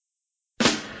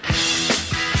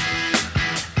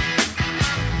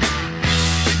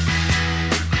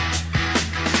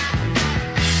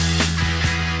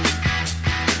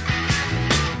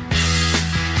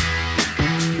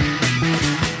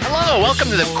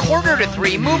welcome to the Quarter to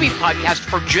Three movie podcast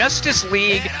for Justice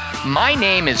League. My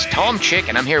name is Tom Chick,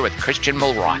 and I'm here with Christian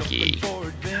Mulrocky.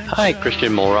 Hi,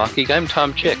 Christian Mulrocky. I'm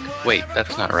Tom Chick. Wait,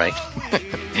 that's not right.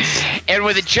 And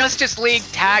with a Justice League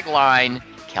tagline,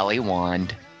 Kelly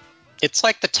Wand. It's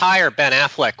like the tire Ben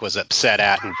Affleck was upset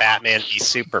at in Batman v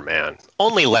Superman,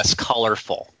 only less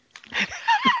colorful.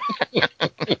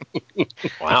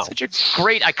 Wow. Such a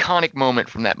great, iconic moment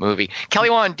from that movie.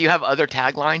 Kelly Wand, do you have other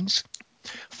taglines?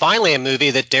 Finally, a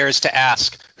movie that dares to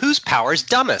ask, whose power's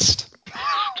dumbest?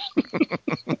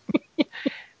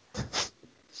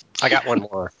 I got one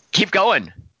more. Keep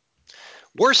going.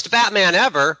 Worst Batman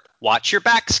ever. Watch your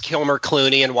backs, Kilmer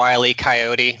Clooney and Wile E.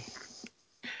 Coyote.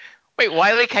 Wait,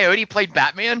 Wile E. Coyote played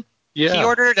Batman? Yeah. He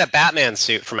ordered a Batman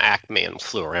suit from Acme and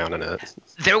flew around in it.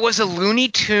 There was a Looney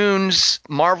Tunes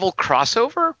Marvel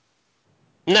crossover?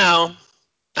 No.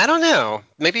 I don't know.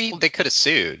 Maybe they could have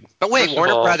sued. But wait, First of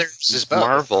Warner all, Brothers is both.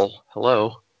 Marvel.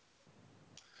 Hello.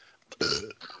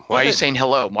 Why are you saying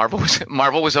hello?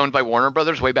 Marvel was owned by Warner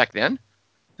Brothers way back then?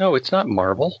 No, it's not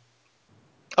Marvel.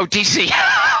 Oh, DC.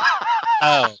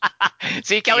 Oh.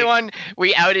 See, Kelly Wand,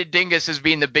 we outed Dingus as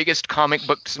being the biggest comic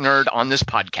books nerd on this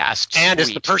podcast. And as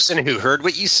the Sweet. person who heard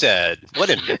what you said, what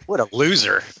a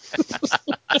loser.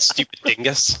 Stupid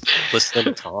dingus. Listen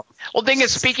to Tom. Well,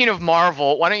 Dingus, speaking of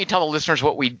Marvel, why don't you tell the listeners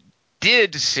what we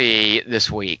did see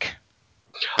this week?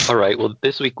 All right. Well,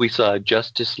 this week we saw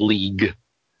Justice League.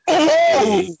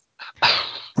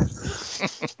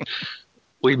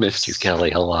 We missed you,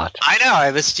 Kelly, a lot. I know,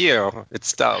 I missed you.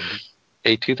 It's dumb.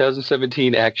 A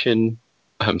 2017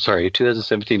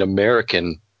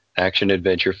 American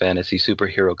action-adventure fantasy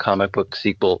superhero comic book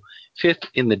sequel, fifth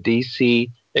in the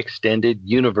DC Extended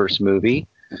Universe movie,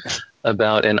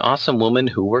 about an awesome woman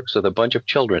who works with a bunch of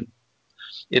children.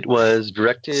 It was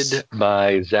directed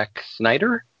by Zack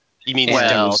Snyder. You mean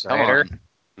Well, Snyder? come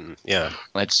on. Yeah.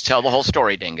 Let's tell the whole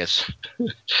story, Dingus.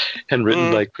 And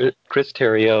written by Chris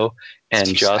Terrio and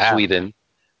Too Joss sad. Whedon.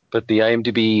 But the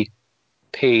IMDb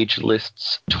page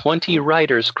lists 20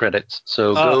 writers' credits,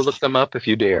 so go look them up if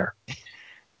you dare.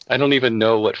 I don't even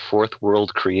know what Fourth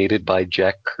World created by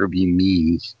Jack Kirby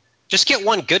means. Just get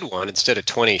one good one instead of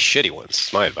 20 shitty ones.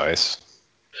 That's my advice.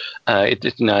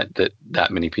 It's not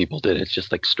that many people did it. It's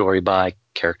just like story by,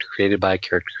 character created by,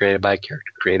 character created by,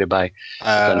 character created by.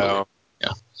 Oh.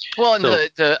 Yeah. Well,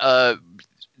 and So-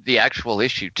 the actual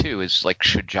issue, too, is like,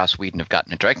 should Joss Whedon have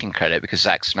gotten a directing credit because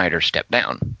Zack Snyder stepped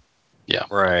down? Yeah.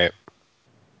 Right.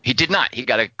 He did not. He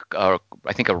got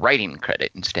I think a writing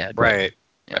credit instead. Right.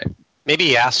 Right. Maybe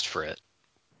he asked for it.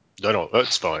 No,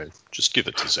 that's fine. Just give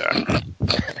it to Zach.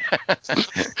 All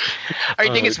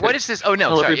right, Dingus, what is this? Oh, no,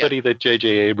 Tell sorry. everybody that J.J.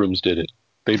 Abrams did it.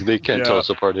 They can't tell us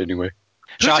apart anyway.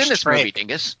 Who's Josh in this Trank. movie,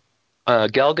 Dingus?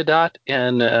 Gal Gadot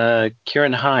and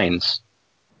Kieran Hines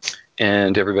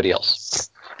and everybody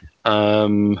else.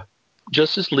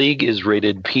 Justice League is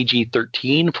rated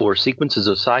PG-13 for sequences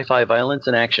of sci-fi violence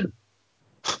and action.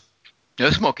 No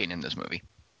smoking in this movie.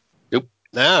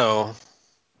 No.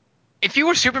 If you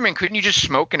were Superman, couldn't you just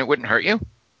smoke and it wouldn't hurt you?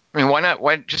 I mean, why not?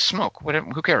 Why just smoke?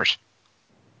 Who cares?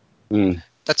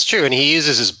 That's true, and he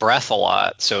uses his breath a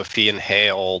lot. So if he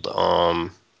inhaled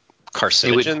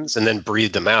carcinogens and then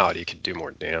breathed them out, he could do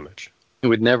more damage. He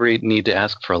would never need to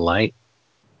ask for a light.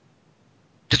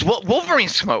 Because Wolverine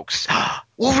smokes.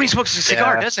 Wolverine smokes a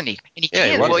cigar, Yeah. doesn't he? And he Yeah,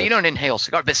 he can. loves Well, it. you don't inhale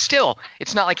cigar, but still,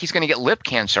 it's not like he's going to get lip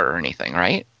cancer or anything,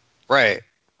 right? Right.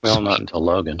 Well, not until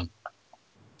Logan.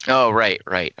 Oh, right.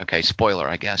 Okay, spoiler,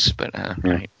 I guess, but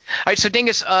right. All right, so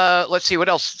Dingus, let's see what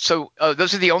else. So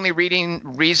those are the only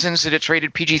reasons that it's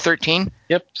rated PG-13.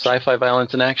 Yep, sci-fi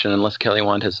violence and action. Unless Kelly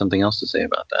Wand has something else to say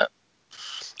about that.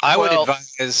 I would Well,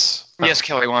 advise. Yes,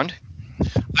 Kelly Wand.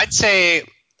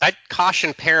 I'd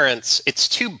caution parents. It's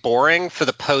too boring for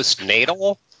the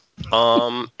postnatal,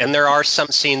 and there are some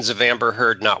scenes of Amber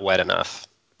Heard not wet enough.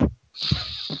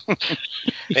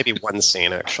 Maybe one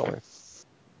scene actually.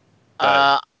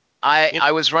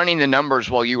 I was running the numbers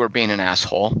while you were being an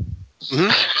asshole.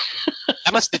 Mm-hmm.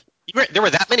 That must have, there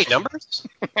were that many numbers?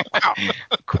 Wow.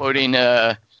 Quoting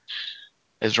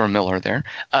Ezra Miller there.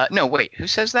 No, wait, who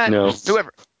says that? No.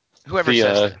 Whoever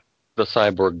says that. The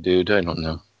cyborg dude. I don't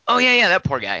know. Oh, yeah, that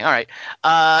poor guy. All right.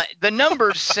 The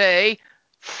numbers say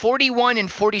 41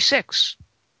 and 46.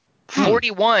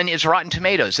 41 is Rotten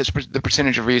Tomatoes. That's the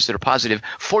percentage of reviews that are positive.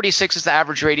 46 is the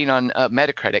average rating on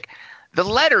Metacritic. The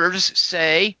letters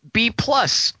say B+.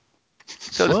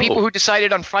 So the people who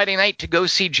decided on Friday night to go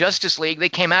see Justice League, they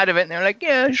came out of it and they're like,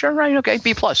 yeah, sure, right, okay,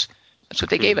 B+. That's what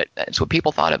they gave it. That's what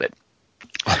people thought of it.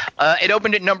 It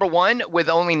opened at number one with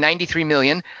only $93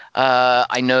 million.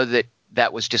 I know that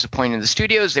that was disappointing to the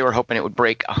studios. They were hoping it would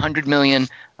break 100 million.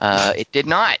 It did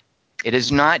not. It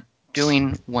is not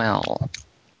doing well.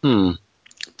 And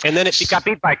then it got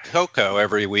beat by Coco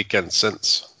every weekend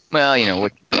since. Well,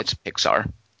 it's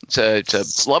Pixar. It's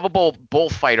a lovable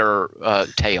bullfighter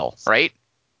tale, right?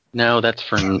 No, that's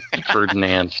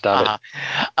Ferdinand. Stop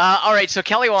it. All right, so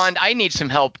Kelly Wand, I need some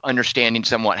help understanding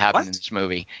what happened in this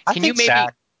movie. Can you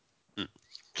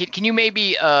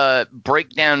maybe break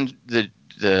down the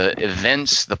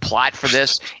events, the plot for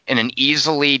this in an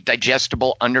easily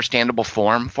digestible, understandable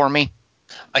form for me?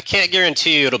 I can't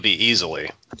guarantee you it'll be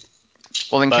easily.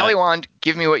 Well, then, Kelly Wand,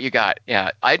 give me what you got.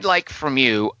 Yeah, I'd like from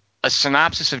you a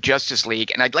synopsis of Justice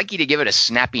League, and I'd like you to give it a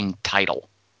snapping title.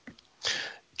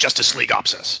 Justice League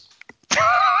Opsis.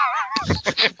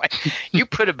 You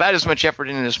put about as much effort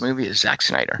into this movie as Zack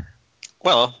Snyder.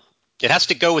 Well, it has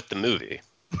to go with the movie.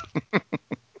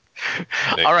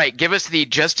 All right, give us the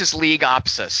Justice League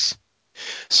Opsis.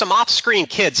 Some off-screen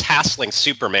kids hassling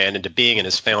Superman into being in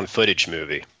his found footage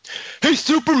movie. Hey,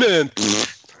 Superman!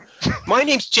 My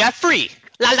name's Jeffrey!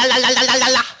 La la la la la la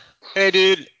la! Hey,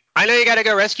 dude. I know you gotta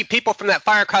go rescue people from that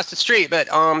fire across the street, but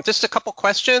just a couple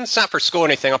questions. It's not for school or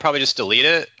anything. I'll probably just delete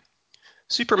it.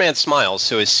 Superman smiles,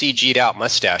 so his CG'd out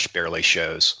mustache barely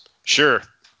shows. Sure.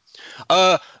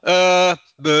 How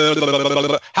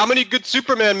many good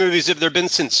Superman movies have there been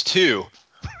since 2?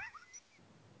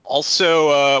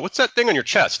 Also, what's that thing on your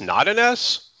chest? Not an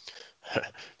S?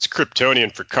 It's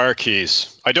Kryptonian for car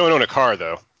keys. I don't own a car,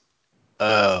 though.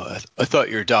 Oh, I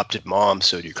thought your adopted mom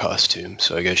sewed your costume,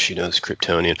 so I guess she knows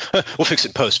Kryptonian. We'll fix it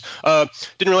in post.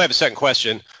 Didn't really have a second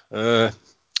question.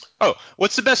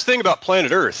 What's the best thing about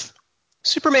planet Earth?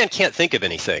 Superman can't think of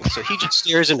anything, so he just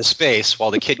stares into space while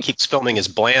the kid keeps filming his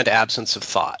bland absence of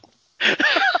thought.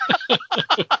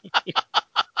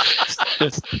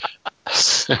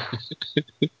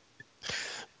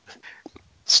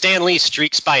 Stan Lee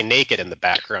streaks by naked in the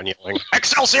background yelling,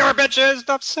 Excelsior, bitches!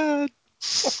 Enough said.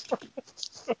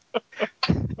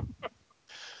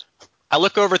 I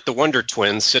look over at the Wonder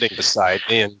Twins sitting beside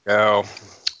me and go,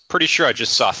 pretty sure I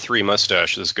just saw 3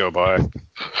 mustaches go by.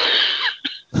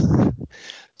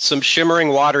 Some shimmering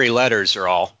watery letters are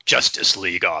all Justice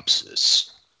League Opsis.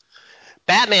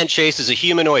 Batman chases a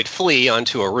humanoid flea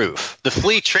onto a roof. The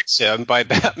flea tricks him by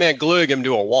Batman gluing him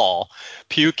to a wall,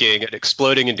 puking and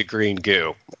exploding into green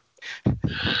goo.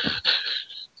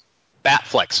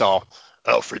 Batfleck's all,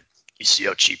 Alfred, you see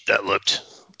how cheap that looked?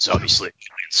 It's obviously a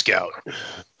giant scout.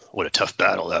 What a tough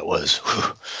battle that was.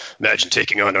 Whew. Imagine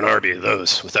taking on an army of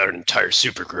those without an entire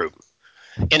supergroup.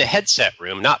 In a headset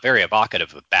room, not very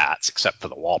evocative of bats, except for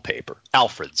the wallpaper,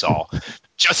 Alfred's all,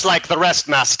 just like the rest,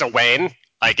 Master Wayne.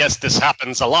 I guess this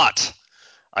happens a lot.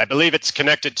 I believe it's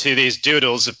connected to these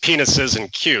doodles of penises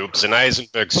and cubes and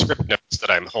Eisenberg script notes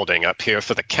that I'm holding up here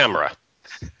for the camera.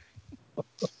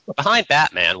 Behind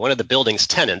Batman, one of the building's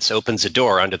tenants opens a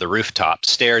door under the rooftop,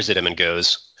 stares at him and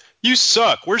goes, You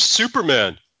suck. Where's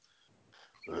Superman?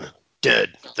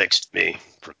 Dead, thanks to me.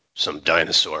 From some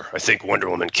dinosaur. I think Wonder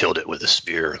Woman killed it with a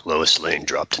spear. Lois Lane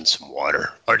dropped in some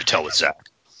water. Hard to tell with Zach.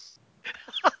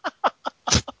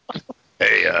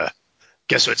 Hey,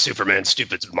 guess what Superman's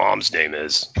stupid mom's name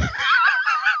is?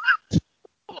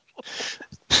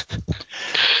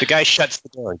 The guy shuts the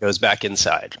door and goes back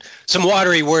inside. Some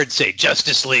watery words say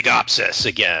Justice League Opsis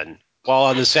again, while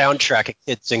on the soundtrack a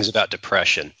kid sings about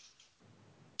depression.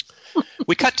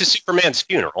 We cut to Superman's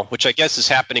funeral, which I guess is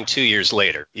happening 2 years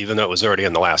later, even though it was already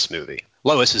in the last movie.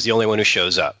 Lois is the only one who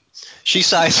shows up. She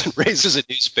sighs and raises a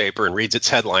newspaper and reads its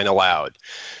headline aloud.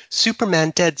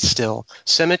 Superman dead still.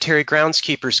 Cemetery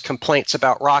groundskeeper's complaints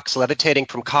about rocks levitating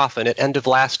from coffin at end of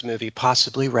last movie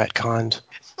possibly retconned.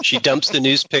 She dumps the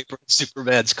newspaper in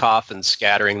Superman's coffin,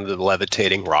 scattering the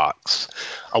levitating rocks.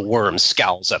 A worm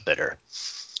scowls up at her.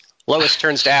 Lois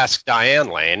turns to ask Diane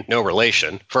Lane, no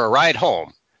relation, for a ride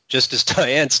home, just as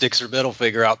Diane sticks her middle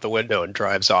finger out the window and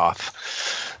drives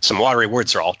off. Some watery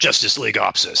words are all Justice League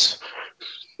Opsis.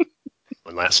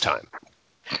 One last time.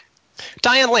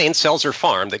 Diane Lane sells her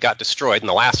farm that got destroyed in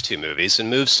the last 2 movies and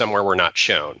moves somewhere we're not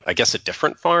shown. I guess a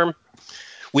different farm?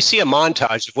 We see a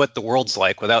montage of what the world's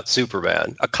like without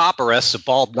Superman. A cop arrests a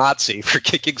bald Nazi for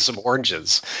kicking some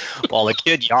oranges, while a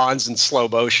kid yawns in slow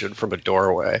motion from a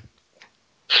doorway.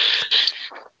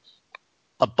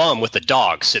 A bum with a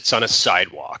dog sits on a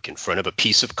sidewalk in front of a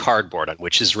piece of cardboard on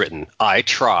which is written, I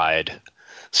tried.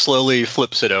 Slowly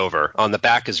flips it over. On the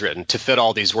back is written, to fit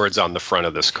all these words on the front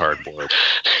of this cardboard.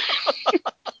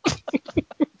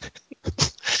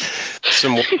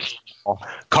 Some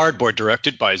cardboard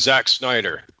directed by Zack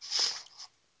Snyder.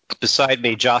 Beside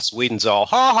me, Joss Whedon's all,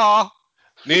 ha ha.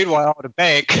 Meanwhile, at a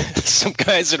bank, some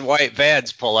guys in white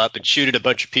vans pull up and shoot at a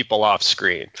bunch of people off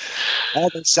screen. All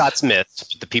the shots miss,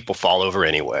 but the people fall over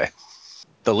anyway.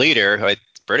 The leader,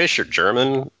 British or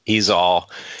German, he's all,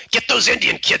 "Get those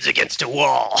Indian kids against a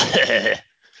wall."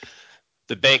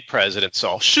 The bank president's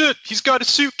all, "Shit, he's got a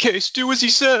suitcase. Do as he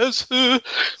says."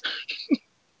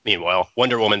 Meanwhile,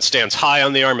 Wonder Woman stands high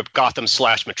on the arm of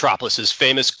Gotham/Metropolis's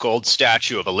famous gold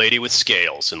statue of a lady with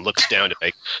scales and looks down to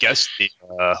make guess the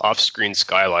off-screen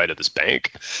skylight of this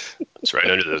bank. It's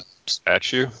right under the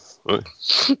statue.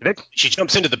 She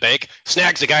jumps into the bank,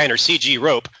 snags a guy in her CG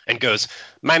rope, and goes,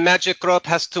 "My magic rope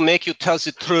has to make you tell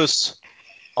the truth.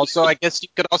 Also, I guess you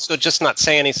could also just not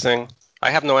say anything.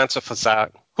 I have no answer for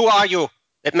that. Who are you?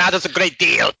 It matters a great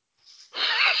deal."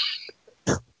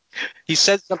 He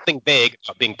says something vague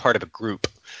about being part of a group.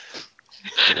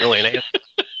 Really an answer.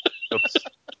 Oops.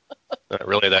 Not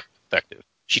really that effective.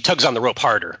 She tugs on the rope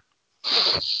harder.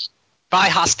 "Buy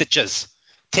hostages.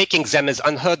 Taking them is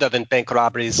unheard of in bank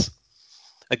robberies."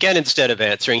 Again, instead of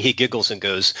answering, he giggles and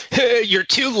goes, "Hey, you're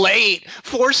too late.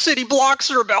 4 city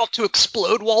blocks are about to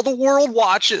explode while the world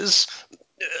watches.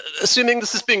 Assuming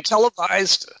this is being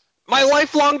televised. My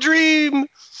lifelong dream."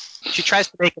 She tries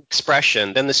to make an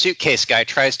expression. Then the suitcase guy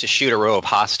tries to shoot a row of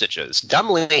hostages.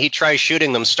 Dumbly, he tries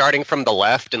shooting them starting from the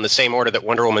left in the same order that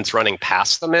Wonder Woman's running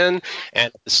past them in,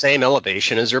 and at the same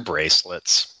elevation as her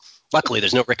bracelets. Luckily,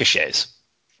 there's no ricochets.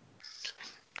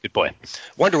 Good boy.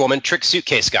 Wonder Woman tricks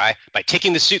suitcase guy by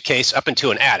taking the suitcase up into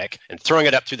an attic and throwing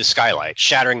it up through the skylight,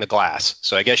 shattering the glass.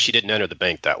 So I guess she didn't enter the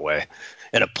bank that way.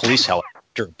 In a police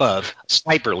helicopter above, a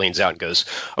sniper leans out and goes,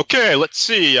 "Okay, let's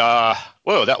see.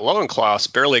 Whoa, that loincloth's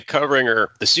barely covering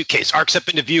her." The suitcase arcs up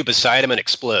into view beside him and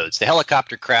explodes. The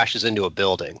helicopter crashes into a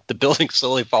building. The building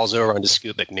slowly falls over onto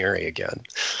Scoot McNairy again.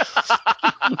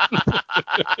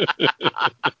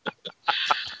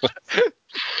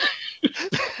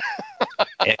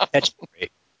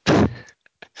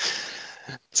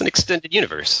 It's an extended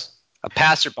universe. A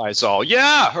passerby's all,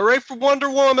 "Yeah, hooray for Wonder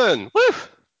Woman! Woo!"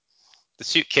 The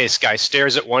suitcase guy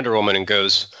stares at Wonder Woman and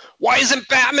goes, "Why isn't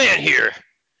Batman here?"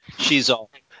 She's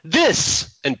all, "This!"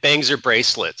 and bangs her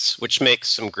bracelets, which makes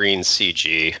some green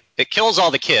CG. It kills all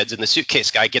the kids, and the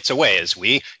suitcase guy gets away as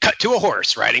we cut to a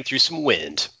horse riding through some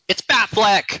wind. It's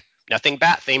Batfleck! Nothing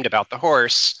bat-themed about the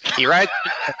horse. He rides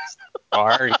the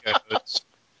car and goes,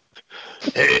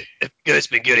 "Hey, have you guys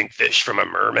been getting fish from a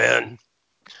merman?"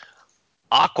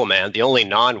 Aquaman, the only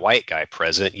non-white guy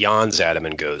present, yawns at him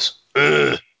and goes,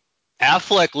 "Ugh."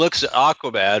 Affleck looks at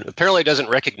Aquaman, apparently doesn't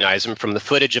recognize him from the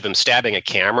footage of him stabbing a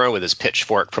camera with his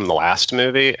pitchfork from the last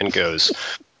movie, and goes,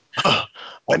 "I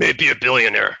may be a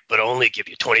billionaire, but I'll only give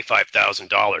you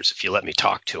 $25,000 if you let me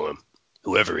talk to him,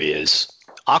 whoever he is."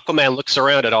 Aquaman looks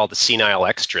around at all the senile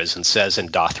extras and says in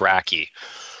Dothraki,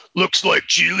 "Looks like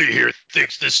Julie here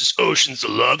thinks this is Ocean's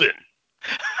 11.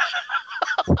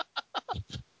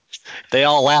 They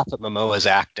all laugh at Momoa's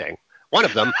acting. One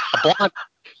of them, a blonde,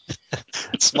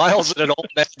 smiles at an old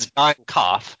man's dying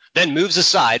cough, then moves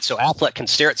aside so Affleck can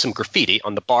stare at some graffiti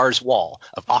on the bar's wall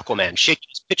of Aquaman shaking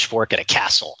his pitchfork at a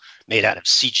castle made out of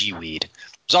CG weed.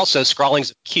 There's also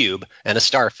scrawlings of a cube and a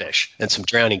starfish and some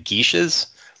drowning geishas.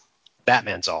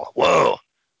 Batman's all, "Whoa,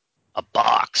 a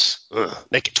box. Ugh,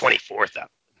 make it 24,000.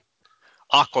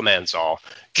 Aquaman's all,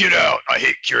 "Get out, I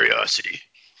hate curiosity."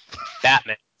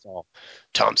 Batman's all,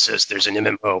 "Tom says there's an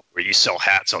MMO where you sell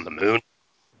hats on the moon."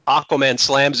 Aquaman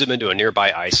slams him into a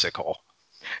nearby icicle.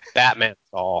 Batman's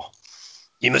all,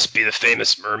 "You must be the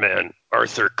famous merman,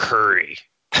 Arthur Curry."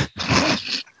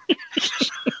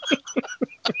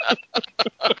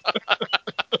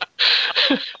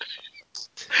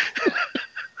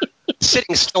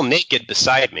 Sitting still naked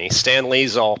beside me, Stan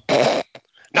Lee's all,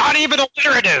 "Not even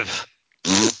alliterative."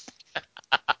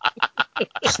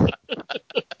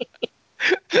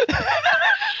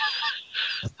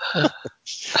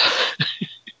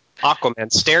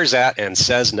 Aquaman stares at and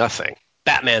says nothing.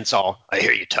 Batman's all, "I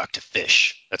hear you talk to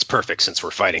fish. That's perfect since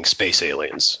we're fighting space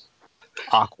aliens."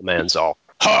 Aquaman's all,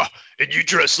 "Ha! And you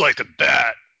dress like a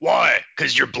bat. Why?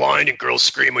 'Cause you're blind and girls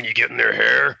scream when you get in their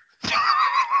hair?"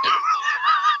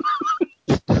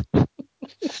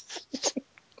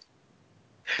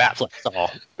 Batfleck's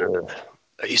all,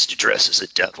 "I used to dress as a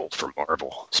devil for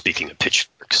Marvel. Speaking of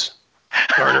pitchforks.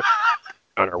 On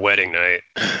our wedding night.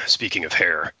 Speaking of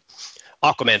hair."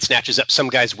 Aquaman snatches up some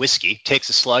guy's whiskey, takes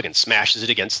a slug, and smashes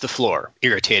it against the floor,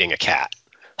 irritating a cat.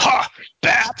 "Ha!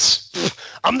 Bats!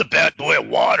 I'm the bad boy of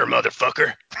water,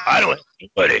 motherfucker. I don't have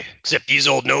anybody except these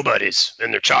old nobodies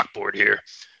and their chalkboard here.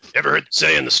 Ever heard the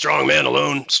saying, the strong man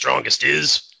alone, strongest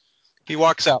is?" He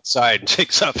walks outside and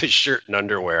takes off his shirt and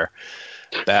underwear.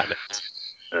 Batman.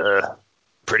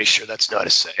 pretty sure that's not a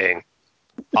saying.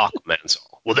 Aquaman's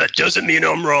all, well, that doesn't mean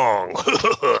I'm wrong.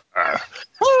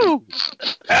 Woo!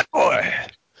 Bad boy.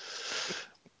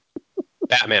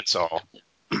 Batman's all,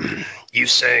 you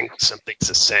saying something's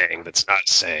a saying that's not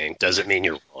a saying doesn't mean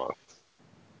you're wrong.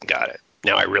 Got it.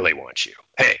 Now I really want you.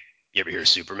 Hey, you ever hear of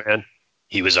Superman?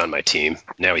 He was on my team.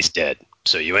 Now he's dead.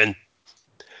 So you in?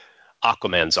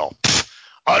 Aquaman's all,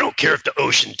 I don't care if the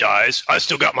ocean dies. I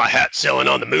still got my hat selling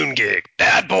on the moon gig.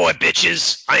 Bad boy,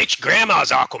 bitches. I ain't your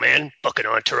grandma's Aquaman. Fucking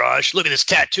entourage. Look at this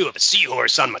tattoo of a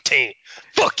seahorse on my taint.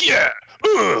 Fuck yeah.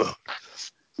 Ugh.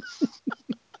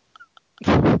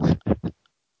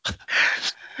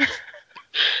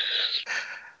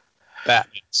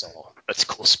 Batman's all, that's a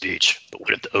cool speech, but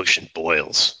what if the ocean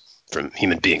boils from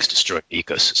human beings destroying the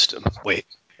ecosystem? Wait,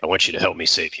 I want you to help me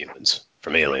save humans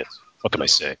from aliens. What can I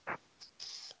say?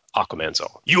 Aquaman's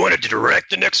all, you wanted to direct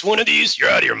the next one of these? You're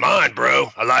out of your mind,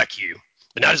 bro. I like you,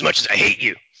 but not as much as I hate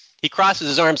you. He crosses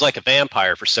his arms like a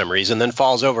vampire for some reason, then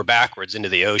falls over backwards into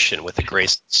the ocean with a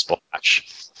graceful splash.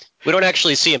 We don't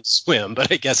actually see him swim,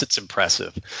 but I guess it's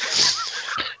impressive.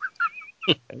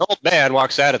 An old man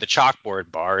walks out of the chalkboard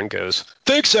bar and goes,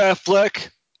 thanks, Affleck.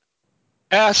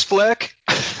 Assfleck.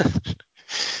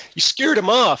 You scared him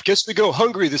off. Guess we go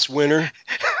hungry this winter.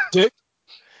 Dick.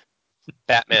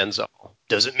 Batman's all,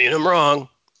 doesn't mean I'm wrong.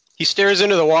 He stares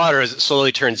into the water as it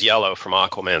slowly turns yellow from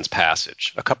Aquaman's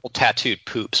passage. A couple tattooed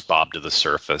poops bob to the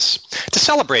surface. To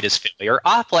celebrate his failure,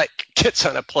 Affleck gets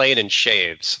on a plane and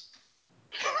shaves.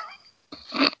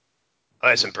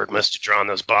 Eisenberg must have drawn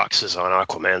those boxes on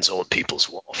Aquaman's old people's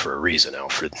wall for a reason,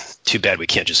 Alfred. Too bad we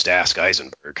can't just ask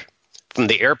Eisenberg. From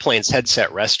the airplane's headset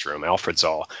restroom, Alfred's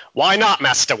all, why not,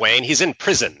 Master Wayne? He's in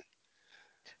prison.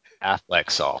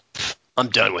 Affleck's all, I'm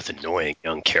done with annoying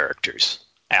young characters.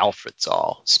 Alfred's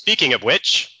all, speaking of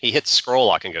which, he hits scroll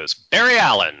lock and goes, Barry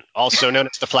Allen, also known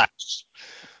as the Flash.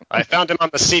 I found him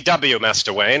on the CW,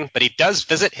 Master Wayne, but he does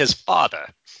visit his father.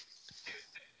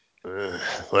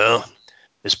 Well,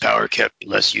 his power can't be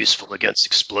less useful against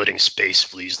exploding space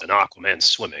fleas than Aquaman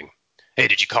swimming. Hey,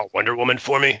 did you call Wonder Woman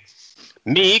for me?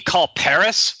 Me call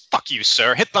Paris? Fuck you,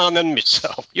 sir. Hit on them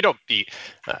yourself. You don't be...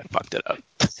 I fucked it up.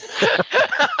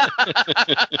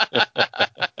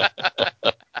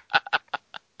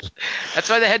 That's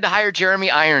why they had to hire Jeremy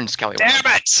Irons, Kelly. Damn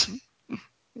it!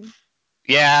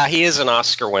 Yeah, he is an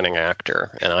Oscar-winning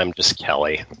actor, and I'm just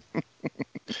Kelly.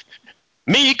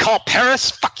 Me call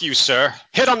Paris? Fuck you, sir.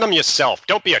 Hit on them yourself.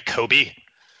 Don't be a Kobe.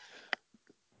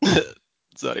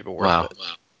 It's not even worth it.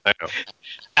 I know.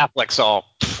 Affleck's all,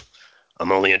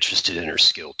 I'm only interested in her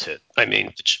skill tit. I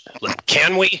mean,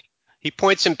 can we? He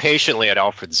points impatiently at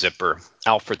Alfred's zipper.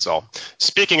 Alfred's all,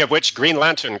 speaking of which, Green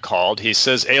Lantern called. He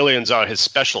says aliens are his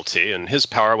specialty, and his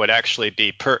power would actually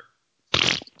be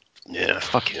Yeah,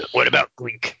 fuck you. What about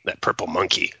Gleek, that purple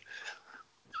monkey?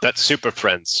 That's Super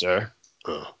Friends, sir.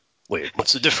 Oh. Wait,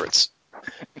 what's the difference?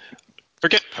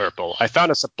 Forget purple. I found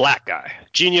us a black guy.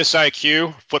 Genius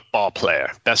IQ, football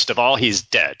player. Best of all, he's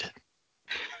dead.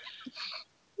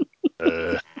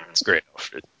 It's great,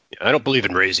 Alfred. Yeah, I don't believe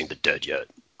in raising the dead yet.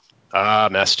 Ah,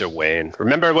 Master Wayne.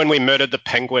 Remember when we murdered the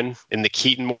Penguin in the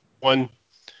Keaton one?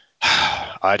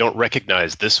 I don't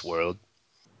recognize this world.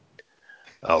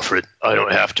 Alfred, I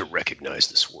don't have to recognize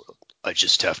this world. I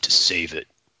just have to save it.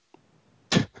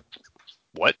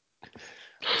 What?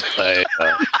 I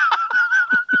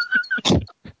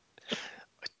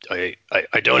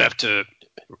don't have to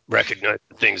recognize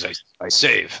the things I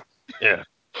save. Yeah.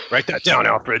 Write that down,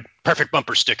 Alfred. Perfect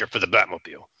bumper sticker for the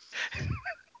Batmobile.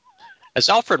 As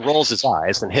Alfred rolls his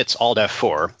eyes and hits Alt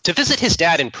F4, to visit his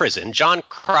dad in prison, John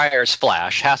Cryer's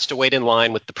Flash has to wait in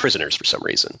line with the prisoners for some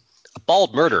reason. A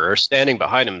bald murderer standing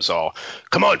behind him's all,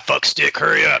 come on, fuckstick,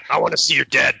 hurry up. I want to see your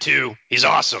dad, too. He's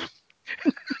awesome.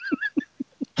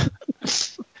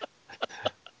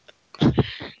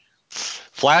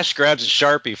 Flash grabs a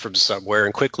Sharpie from somewhere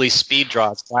and quickly speed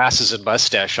draws glasses and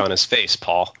mustache on his face,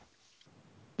 Paul.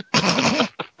 I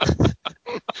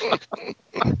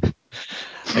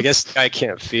guess the guy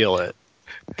can't feel it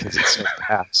because it's so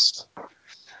fast.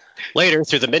 Later,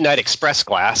 through the Midnight Express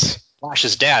glass,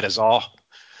 Flash's dad is all,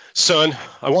 son,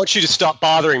 I want you to stop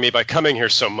bothering me by coming here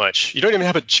so much. You don't even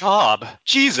have a job.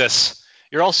 Jesus,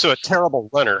 you're also a terrible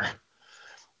runner.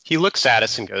 He looks at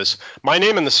us and goes, my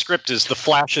name in the script is The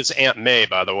Flash's Aunt May,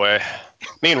 by the way.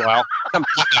 Meanwhile, come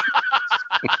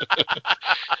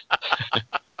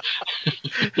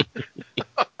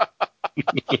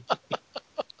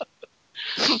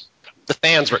The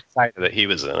fans were excited that he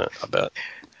was in it, I bet.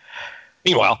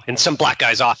 Meanwhile, in some black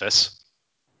guy's office,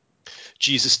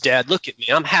 Jesus, Dad, look at me.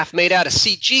 I'm half made out of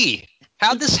CG.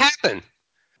 How'd this happen?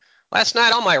 Last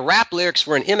night, all my rap lyrics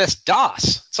were in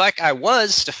MS-DOS. It's like I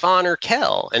was Stefan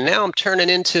Urkel, and now I'm turning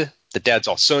into... The dad's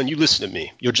all, son, you listen to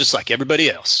me. You're just like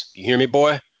everybody else. You hear me,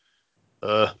 boy?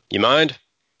 You mind?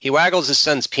 He waggles his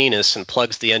son's penis and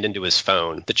plugs the end into his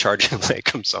phone. The charging light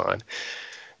comes on.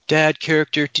 Dad,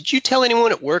 character, did you tell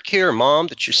anyone at work here or Mom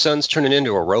that your son's turning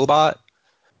into a robot?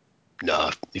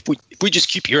 Nah, if we just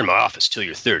keep you in my office till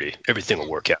you're 30, everything will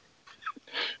work out.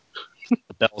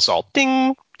 The bell's all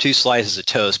ding. 2 slices of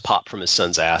toast pop from his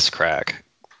son's ass crack.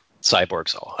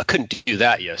 Cyborg's all, I couldn't do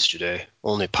that yesterday.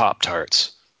 Only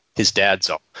Pop-Tarts. His dad's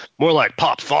all, more like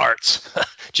pop farts.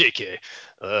 JK,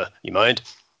 you mind?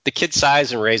 The kid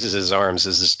sighs and raises his arms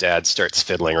as his dad starts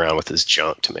fiddling around with his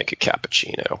junk to make a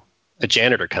cappuccino. A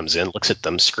janitor comes in, looks at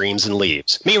them, screams, and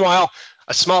leaves. Meanwhile,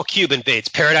 a small cube invades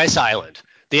Paradise Island.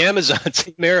 The Amazons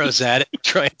aim arrows at it and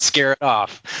try and scare it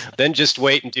off. Then just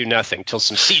wait and do nothing till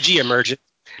some CG emerges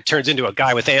and turns into a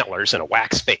guy with antlers and a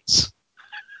wax face.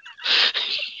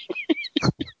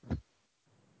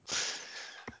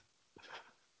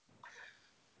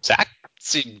 Zach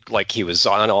seemed like he was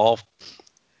on all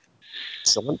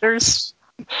cylinders.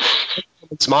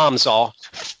 His mom's all,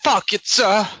 fuck, it's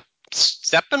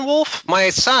Steppenwolf, my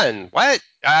son. What?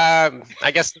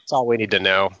 I guess that's all we need to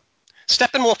know.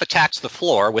 Steppenwolf attacks the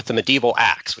floor with a medieval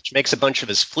axe, which makes a bunch of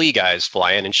his flea guys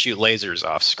fly in and shoot lasers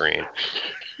off screen.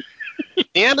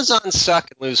 The Amazons suck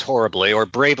and lose horribly or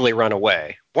bravely run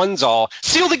away. One's all,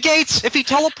 seal the gates! If he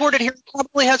teleported here, he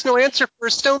probably has no answer for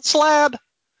a stone slab.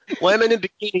 Women in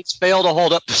bikinis fail to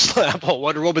hold up the slab while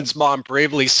Wonder Woman's mom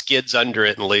bravely skids under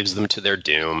it and leaves them to their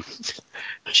doom.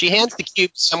 She hands the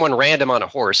cube to someone random on a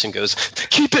horse and goes,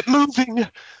 keep it moving!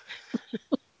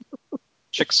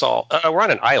 Chick's all, we're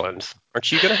on an island. Aren't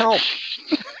you going to help?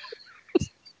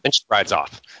 Then she rides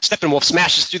off. Steppenwolf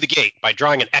smashes through the gate by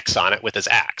drawing an X on it with his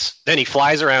axe. Then he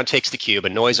flies around, takes the cube,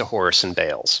 annoys a horse, and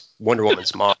bails. Wonder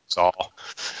Woman's mom's all,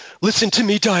 listen to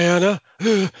me, Diana.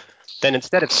 Then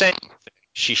instead of saying anything,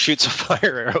 she shoots a fire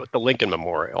arrow at the Lincoln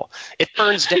Memorial. It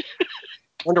burns down.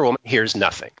 Wonder Woman hears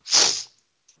nothing.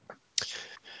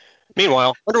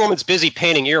 Meanwhile, Wonder Woman's busy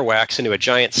painting earwax into a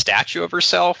giant statue of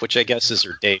herself, which I guess is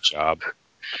her day job.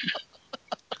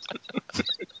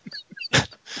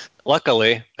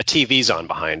 Luckily, a TV's on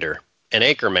behind her. An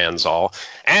anchorman's all,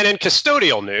 and in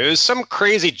custodial news, some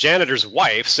crazy janitor's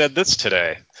wife said this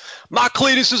today. My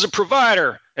Cletus is a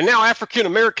provider, and now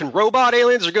African-American robot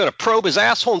aliens are going to probe his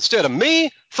asshole instead of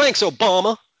me? Thanks,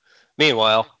 Obama.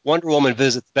 Meanwhile, Wonder Woman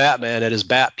visits Batman at his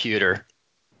Batputer.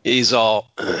 He's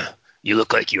all, you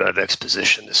look like you have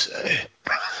exposition to say.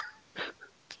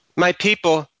 My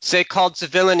people, they called the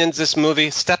villain in this movie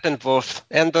Steppenwolf,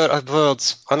 Ender of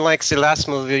Worlds, unlike the last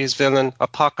movie's villain,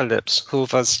 Apocalypse, who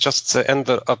was just the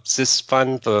ender of this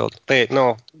fun world. Wait,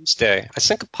 no, Doomsday. I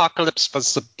think Apocalypse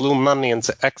was the Blue Mummy and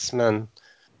the X-Men.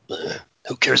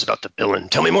 Who cares about the villain?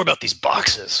 Tell me more about these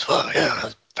boxes. Oh, yeah,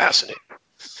 fascinating.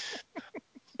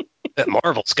 That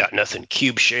Marvel's got nothing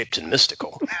cube-shaped and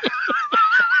mystical.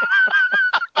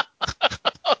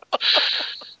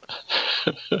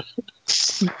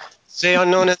 They are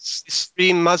known as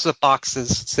three mother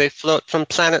boxes. They float from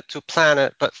planet to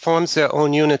planet, but form their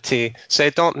own unity.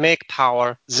 They don't make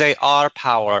power. They are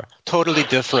power. Totally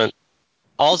different.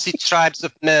 All the tribes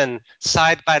of men,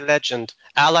 side by legend,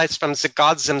 allies from the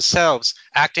gods themselves,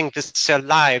 acting with their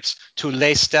lives to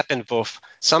lay Steppenwolf.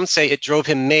 Some say it drove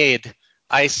him mad.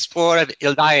 I swore an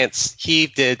alliance. He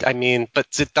did, but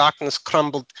the darkness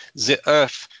crumbled the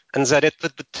earth, and that it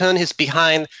would turn his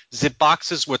behind, the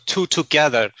boxes were two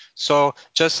together. So,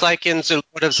 just like in The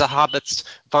Lord of the Hobbits,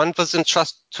 one was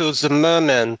entrusted to the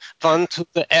mermen, one to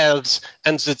the elves,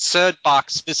 and the third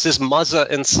box with his mother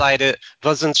inside it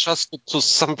was entrusted to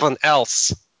someone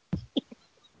else.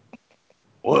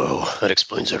 Whoa, that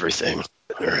explains everything.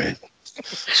 All right.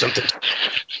 Something.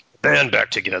 Band back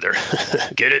together.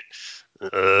 Get it?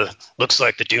 Looks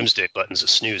like the Doomsday button's a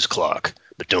snooze clock.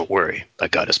 But don't worry, I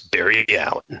got us Barry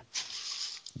Allen.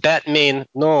 That mean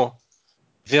no.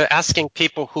 We're asking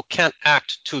people who can't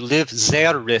act to live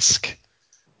their risk.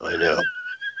 I know.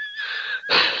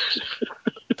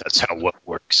 That's how what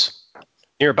works.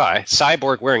 Nearby,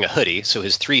 Cyborg wearing a hoodie, so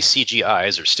his 3 CG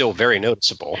eyes are still very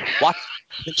noticeable. Lots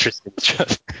of interest in each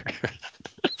other.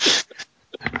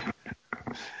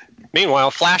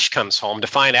 Meanwhile, Flash comes home to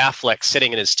find Affleck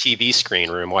sitting in his TV screen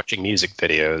room watching music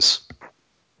videos.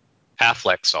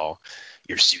 Affleck's all,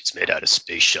 your suit's made out of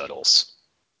space shuttles.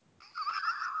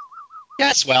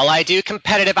 Yes, well, I do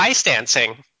competitive ice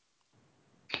dancing.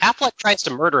 Affleck tries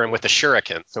to murder him with a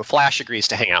shuriken, so Flash agrees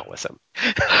to hang out with him.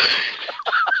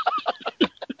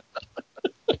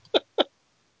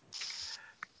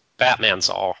 Batman's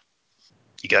all,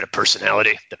 you got a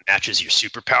personality that matches your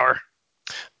superpower?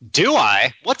 Do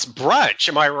I? What's brunch?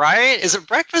 Am I right? Is it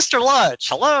breakfast or lunch?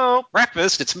 Hello?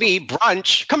 Breakfast, it's me,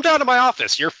 brunch. Come down to my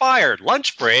office. You're fired.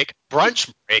 Lunch break,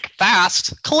 brunch break,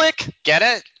 fast. Click. Get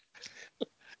it?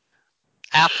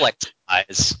 Affleck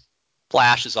eyes.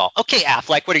 Flash is all. Okay,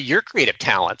 Affleck, what are your creative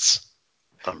talents?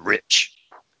 I'm rich.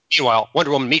 Meanwhile,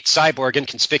 Wonder Woman meets Cyborg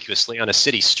inconspicuously on a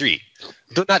city street.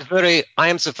 Do not worry, I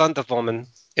am the Wonder Woman.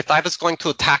 If I was going to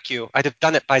attack you, I'd have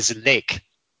done it by the lake.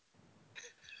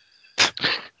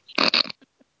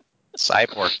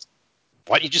 Cyborg.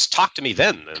 Why don't you just talk to me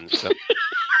then? So.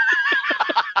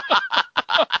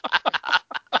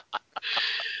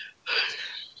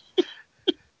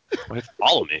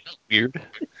 Follow me. Weird.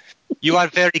 You are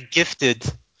very gifted.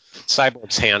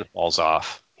 Cyborg's hand falls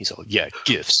off. He's all, yeah,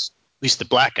 gifts. At least the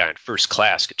black guy in first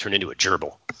class could turn into a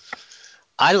gerbil.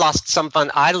 I lost someone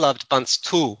I loved once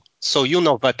too, so you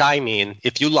know what I mean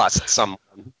if you lost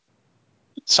someone.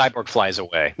 Cyborg flies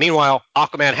away. Meanwhile,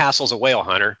 Aquaman hassles a whale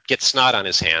hunter, gets snot on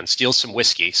his hand, steals some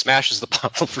whiskey, smashes the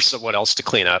bottle for someone else to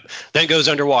clean up, then goes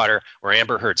underwater where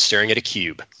Amber Heard's staring at a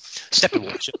cube.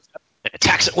 Steppenwolf shows up and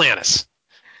attacks Atlantis,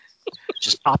 which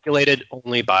is populated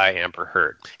only by Amber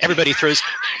Heard. Everybody throws...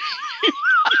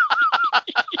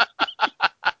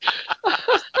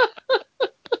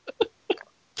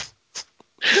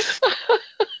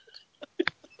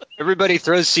 Everybody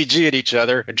throws CG at each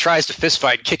other and tries to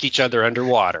fistfight and kick each other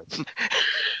underwater.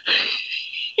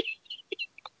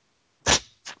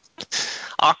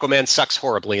 Aquaman sucks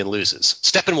horribly and loses.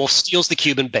 Steppenwolf steals the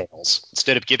cube and bails.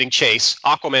 Instead of giving chase,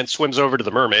 Aquaman swims over to the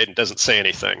mermaid and doesn't say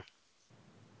anything.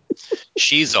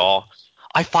 She's all,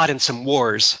 I fought in some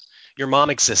wars. Your mom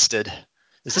existed.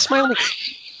 Is this my only...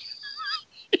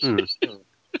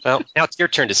 Well, now it's your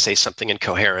turn to say something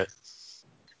incoherent.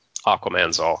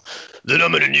 Aquaman's all, then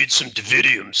I'm going to need some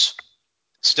Davidiums.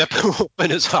 Steppenwolf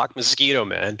and his Hawk Mosquito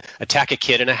Man attack a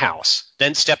kid in a house.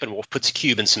 Then Steppenwolf puts a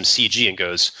cube in some CG and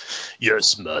goes,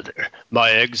 yes, mother,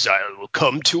 my exile will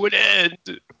come to an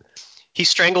end. He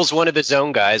strangles one of his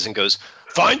own guys and goes,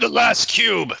 find the last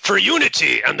cube for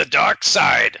unity and the dark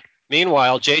side.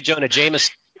 Meanwhile, J. Jonah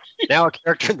Jameson, now a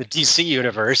character in the DC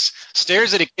universe,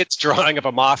 stares at a kid's drawing of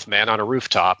a Mothman on a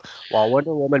rooftop while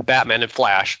Wonder Woman, Batman, and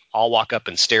Flash all walk up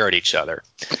and stare at each other.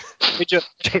 J. Jonah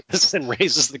Jameson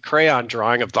raises the crayon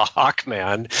drawing of the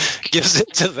Hawkman, gives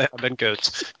it to them, and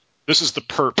goes, this is the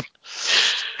perp.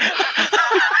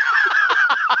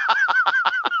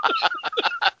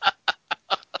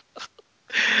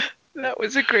 That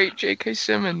was a great J.K.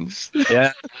 Simmons.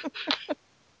 Yeah.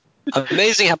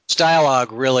 Amazing how much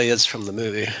dialogue really is from the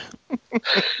movie.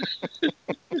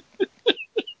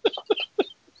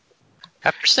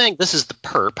 After saying this is the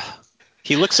perp,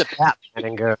 he looks at Batman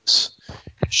and goes,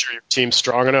 sure your team's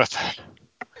strong enough?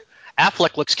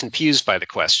 Affleck looks confused by the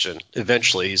question.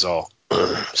 Eventually he's all,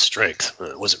 strength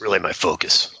wasn't really my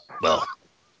focus. Well,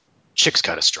 chick's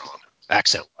kind of strong,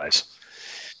 accent-wise.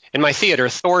 In my theater,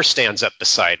 Thor stands up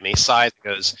beside me, sighs,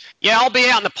 and goes, yeah, I'll be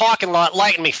out in the parking lot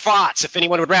lighting me farts if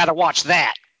anyone would rather watch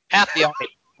that. Half the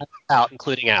audience out,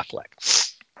 including Affleck.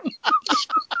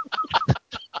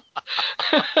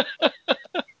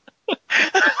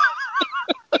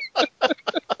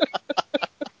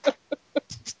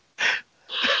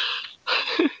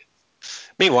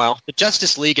 Meanwhile, the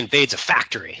Justice League invades a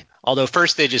factory, although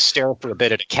first they just stare for a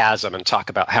bit at a chasm and talk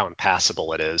about how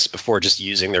impassable it is before just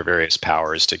using their various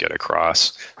powers to get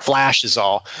across. Flash is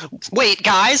all, wait,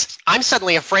 guys, I'm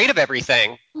suddenly afraid of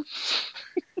everything.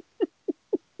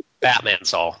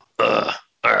 Batman's all, all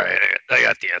right, I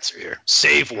got the answer here.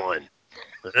 Save one.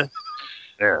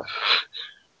 There.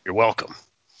 You're welcome.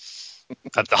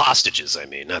 The hostages, I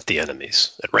mean, not the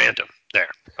enemies. At random. There.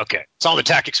 Okay. It's all the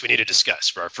tactics we need to discuss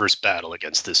for our first battle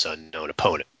against this unknown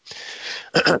opponent.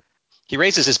 He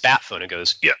raises his bat phone and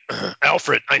goes, yeah,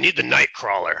 Alfred, I need the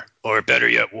Nightcrawler, or better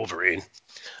yet, Wolverine.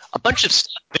 A bunch of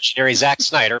stuff visionary Zack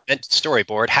Snyder meant to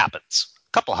storyboard happens.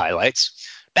 Couple highlights.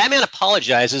 Batman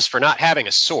apologizes for not having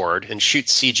a sword and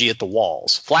shoots CG at the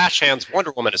walls. Flash hands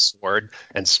Wonder Woman a sword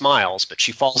and smiles, but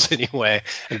she falls anyway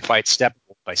and fights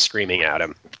Steppenwolf by screaming at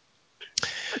him.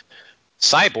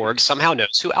 Cyborg somehow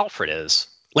knows who Alfred is.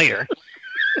 Later,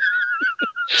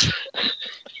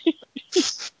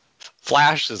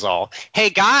 Flash is all, hey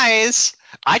guys,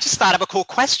 I just thought of a cool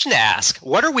question to ask.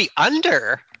 What are we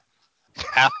under?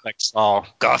 Affleck's all,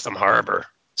 Gotham Harbor.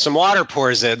 Some water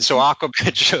pours in, so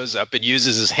Aquaman shows up and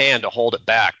uses his hand to hold it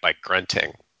back by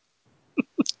grunting.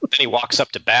 Then he walks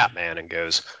up to Batman and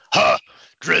goes, huh,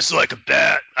 dressed like a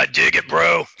bat. I dig it,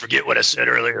 bro. Forget what I said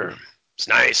earlier. It's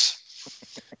nice.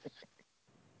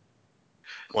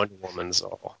 Wonder Woman's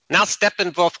all. Now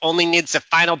Steppenwolf only needs a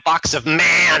final box of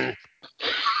man.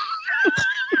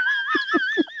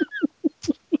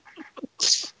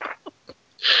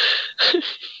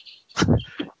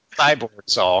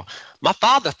 Cyborg's all. My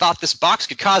father thought this box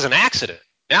could cause an accident.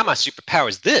 Now my superpower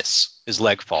is this. His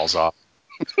leg falls off.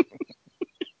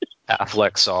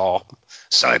 Affleck's all.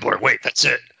 Cyborg, wait, that's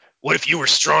it. What if you were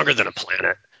stronger than a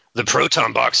planet? The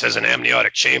proton box has an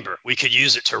amniotic chamber. We could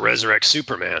use it to resurrect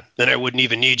Superman. Then I wouldn't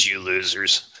even need you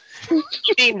losers. You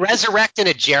mean resurrect in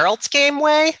a Gerald's game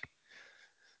way?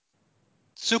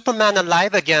 Superman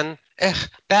alive again.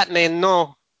 Batman,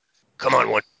 no. Come on,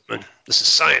 Wonder Woman. This is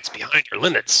science behind your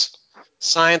limits.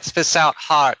 Science without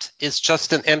heart is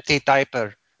just an empty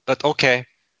diaper. But okay.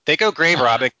 They go grave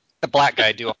robbing. The black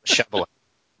guy do all the shoveling.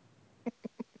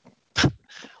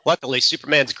 Luckily,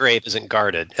 Superman's grave isn't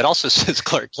guarded. It also says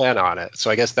Clark Kent on it, so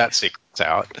I guess that secret's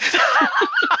out.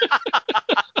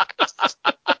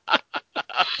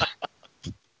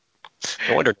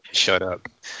 No wonder he showed up.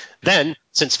 Then,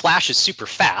 since Flash is super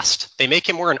fast, they make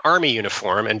him wear an army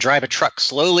uniform and drive a truck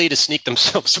slowly to sneak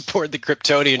themselves aboard the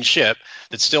Kryptonian ship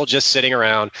that's still just sitting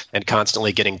around and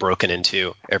constantly getting broken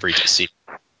into every DC.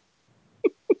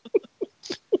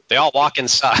 They all walk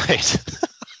inside.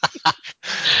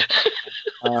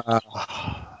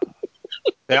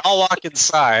 They all walk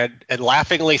inside and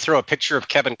laughingly throw a picture of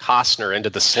Kevin Costner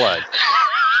into the sludge.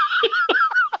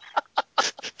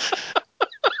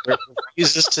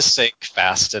 Refuses to sink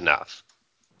fast enough.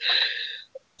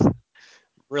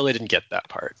 Really didn't get that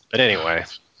part. But anyway,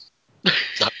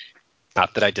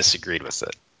 not that I disagreed with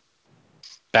it.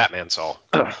 Batman's all,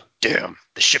 damn,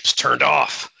 the ship's turned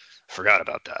off. Forgot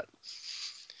about that.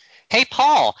 Hey,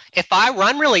 Paul, if I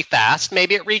run really fast,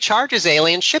 maybe it recharges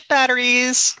alien ship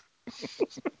batteries.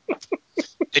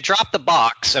 They drop the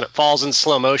box, and it falls in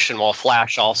slow motion while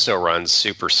Flash also runs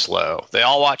super slow. They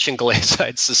all watch in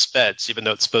glaze-eyed suspense, even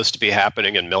though it's supposed to be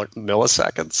happening in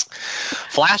milliseconds.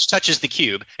 Flash touches the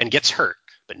cube and gets hurt,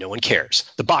 but no one cares.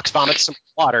 The box vomits some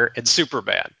water at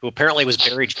Superman, who apparently was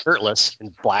buried shirtless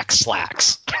in black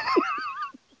slacks.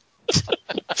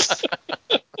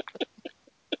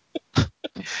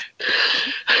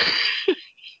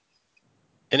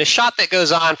 In a shot that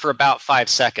goes on for about 5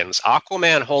 seconds,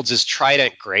 Aquaman holds his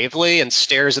trident gravely and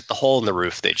stares at the hole in the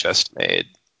roof they just made.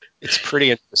 It's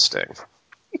pretty interesting.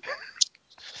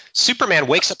 Superman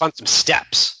wakes up on some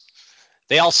steps.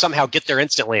 They all somehow get there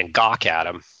instantly and gawk at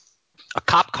him. A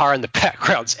cop car in the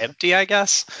background's empty, I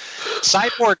guess.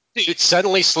 Cyborg suit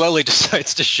suddenly slowly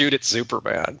decides to shoot at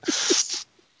Superman.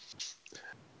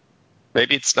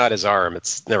 Maybe it's not his arm.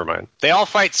 It's never mind. They all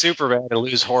fight Superman and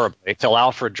lose horribly until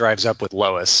Alfred drives up with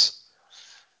Lois.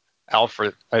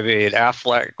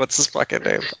 Affleck. What's his fucking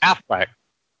name? Affleck.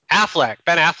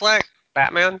 Ben Affleck?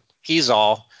 Batman? He's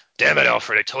all. Damn it,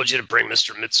 Alfred. I told you to bring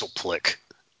Mr. Mxyzptlk.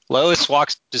 Lois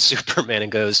walks to Superman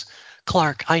and goes,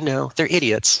 Clark, I know. They're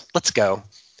idiots. Let's go.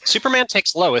 Superman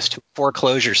takes Lois to a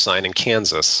foreclosure sign in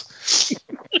Kansas.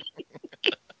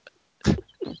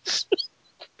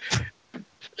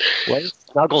 Lois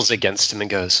snuggles against him and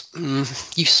goes,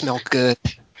 you smell good.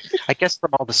 I guess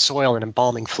from all the soil and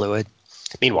embalming fluid.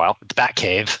 Meanwhile, at the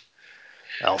Batcave,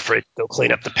 Alfred, go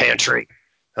clean up the pantry.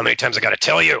 How many times I gotta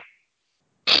tell you?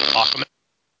 Aquaman,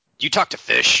 you talk to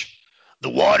fish. The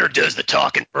water does the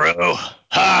talking, bro.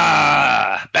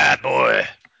 Ha! Bad boy.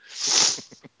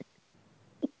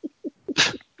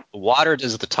 The water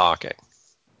does the talking.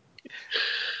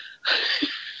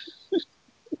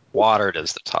 Water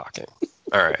does the talking.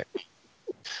 All right.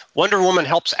 Wonder Woman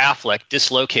helps Affleck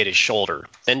dislocate his shoulder.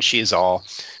 Then she's all,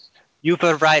 you've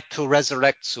a right to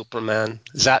resurrect Superman.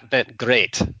 That went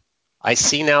great. I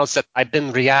see now that I've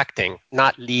been reacting,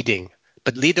 not leading.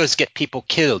 But leaders get people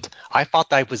killed. I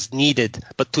thought I was needed.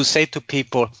 But to say to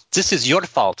people, this is your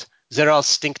fault. They're all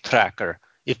stink tracker.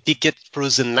 If we get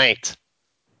through the night.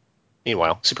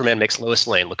 Meanwhile, Superman makes Lois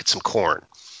Lane look at some corn.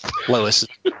 Lois.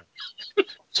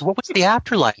 So what was the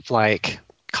afterlife like?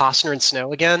 Costner and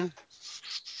Snow again?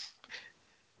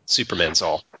 Superman's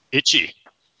all itchy.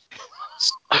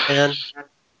 Superman,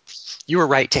 you were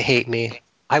right to hate me.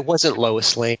 I wasn't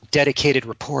Lois Lane, dedicated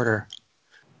reporter.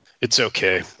 It's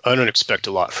okay. I don't expect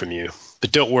a lot from you.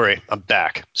 But don't worry, I'm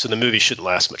back, so the movie shouldn't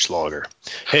last much longer.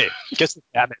 Hey, guess what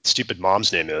Batman's stupid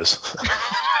mom's name is?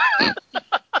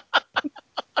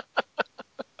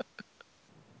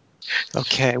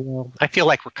 Okay, well, I feel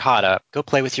like we're caught up. Go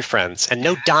play with your friends. And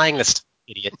no dying this time,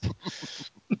 idiot.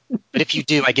 But if you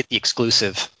do, I get the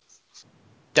exclusive.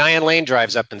 Diane Lane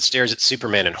drives up and stares at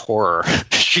Superman in horror.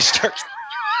 She starts...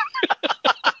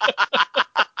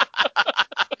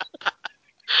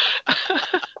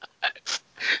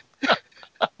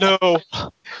 No.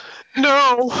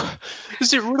 No!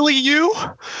 Is it really you?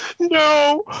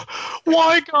 No!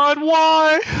 Why, God,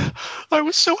 why? I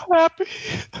was so happy.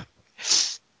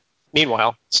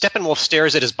 Meanwhile, Steppenwolf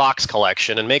stares at his box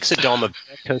collection and makes a dome of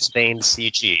varicose-veined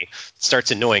CG that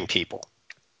starts annoying people.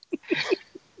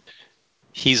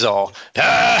 He's all,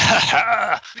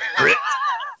 grit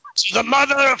to the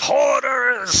mother of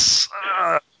horrors!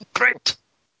 Great!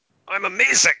 I'm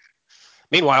amazing!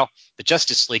 Meanwhile, the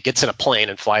Justice League gets in a plane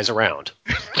and flies around.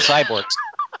 Cyborgs.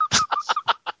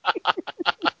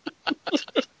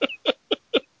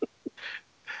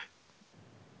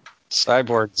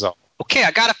 Cyborgs all, okay,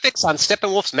 I got a fix on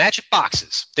Steppenwolf's magic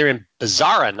boxes. They're in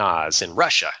Bazaranaz in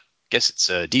Russia. Guess it's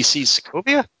DC's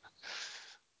Sokovia?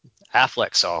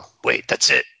 Affleck's all, wait, that's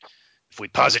it. If we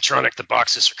positronic the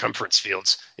box's circumference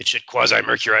fields, it should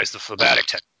quasi-mercurize the phlebatic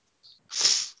tech.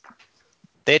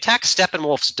 They attack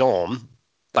Steppenwolf's dome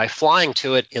by flying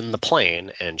to it in the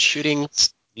plane and shooting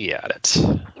at it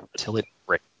until it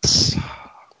breaks.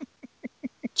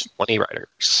 20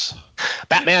 riders.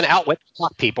 Batman outwits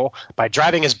clock people by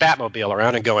driving his Batmobile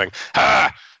around and going,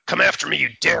 come after me, you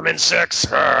damn insects!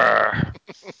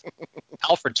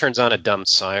 Alfred turns on a dumb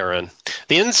siren.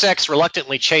 The insects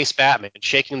reluctantly chase Batman,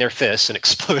 shaking their fists and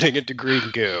exploding into green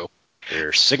goo.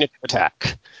 Their signature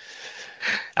attack.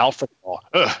 Alfred,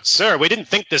 sir, we didn't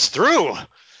think this through.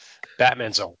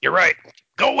 Batman's all, you're right.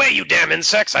 Go away, you damn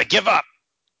insects. I give up.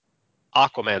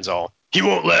 Aquaman's all, he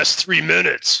won't last 3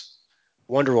 minutes.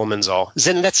 Wonder Woman's all,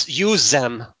 then let's use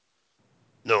them.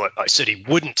 No, I said he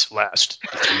wouldn't last.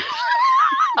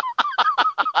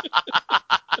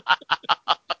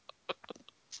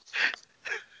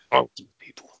 Oh,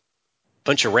 people.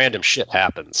 Bunch of random shit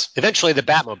happens. Eventually, the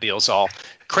Batmobile's all,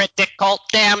 critical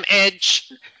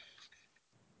damage.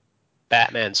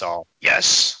 Batman's all,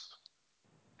 yes.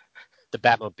 The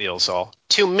Batmobile's all,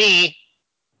 to me.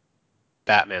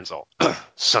 Batman's all,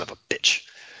 son of a bitch.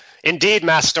 Indeed,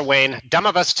 Master Wayne, dumb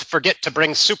of us to forget to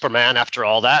bring Superman after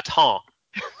all that, huh?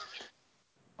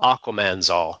 Aquaman's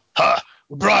all,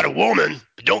 we brought a woman,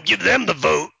 but don't give them the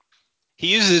vote. He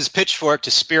uses his pitchfork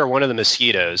to spear one of the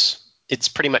mosquitoes. It's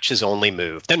pretty much his only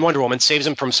move. Then Wonder Woman saves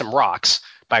him from some rocks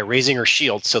by raising her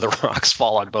shield so the rocks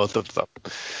fall on both of them.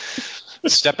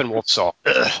 Steppenwolf's all,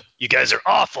 you guys are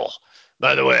awful.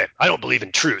 By the way, I don't believe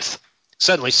in truth.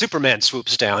 Suddenly, Superman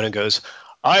swoops down and goes,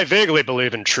 I vaguely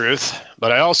believe in truth,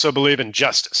 but I also believe in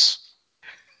justice.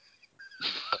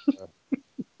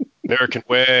 American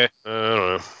way, I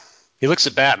don't know. He looks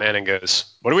at Batman and goes,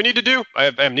 what do we need to do? I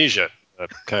have amnesia,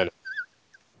 kind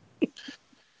of.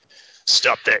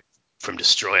 Stop that from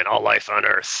destroying all life on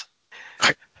Earth.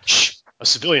 Shh, a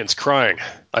civilian's crying.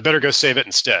 I better go save it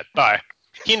instead. Bye.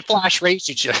 He and Flash race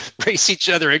each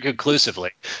other inconclusively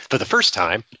for the first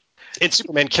time, and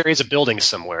Superman carries a building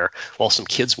somewhere while some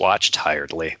kids watch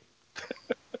tiredly.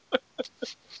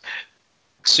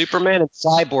 Superman and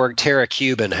Cyborg tear a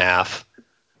cube in half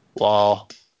while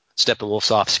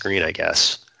Steppenwolf's off screen, I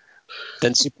guess.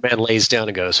 Then Superman lays down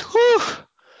and goes, whew,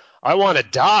 I want to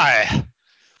die.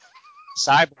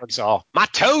 Cyborg's all, my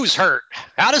toes hurt.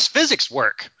 How does physics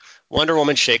work? Wonder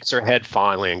Woman shakes her head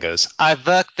fondly and goes, I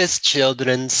work with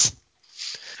children's.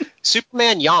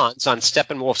 Superman yawns on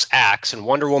Steppenwolf's axe and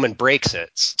Wonder Woman breaks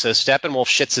it. So Steppenwolf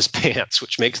shits his pants,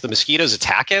 which makes the mosquitoes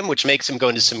attack him, which makes him go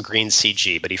into some green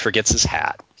CG, but he forgets his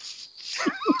hat.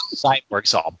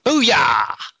 Cyborg's all,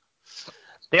 booyah!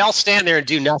 They all stand there and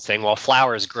do nothing while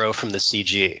flowers grow from the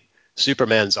CG.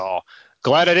 Superman's all,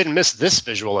 glad I didn't miss this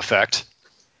visual effect.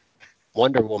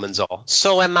 Wonder Woman's all,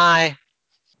 so am I.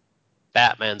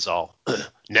 Batman's all,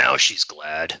 now she's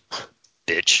glad.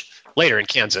 Bitch. Later in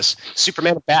Kansas,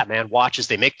 Superman and Batman watch as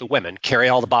they make the women carry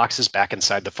all the boxes back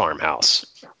inside the farmhouse.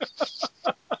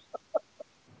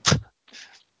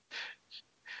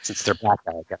 Since they're back,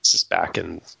 I guess, is back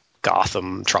in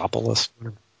Gotham, Metropolis.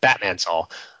 Batman's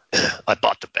all, I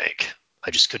bought the bank.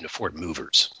 I just couldn't afford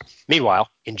movers. Meanwhile,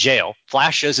 in jail,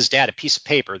 Flash shows his dad a piece of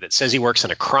paper that says he works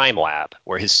in a crime lab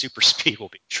where his super speed will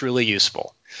be truly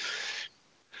useful.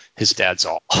 His dad's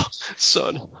all,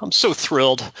 son, I'm so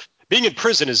thrilled. Being in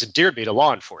prison has endeared me to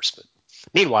law enforcement.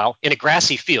 Meanwhile, in a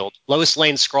grassy field, Lois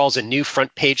Lane scrawls a new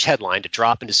front-page headline to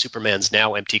drop into Superman's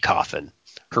now empty coffin.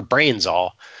 Her brain's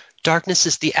all, darkness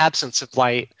is the absence of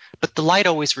light, but the light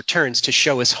always returns to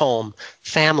show us home,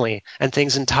 family, and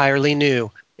things entirely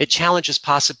new. It challenges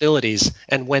possibilities,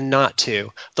 and when not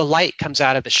to. The light comes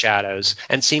out of the shadows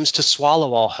and seems to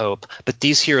swallow all hope, but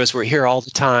these heroes were here all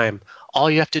the time. All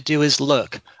you have to do is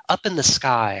look up in the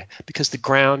sky, because the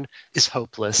ground is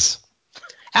hopeless.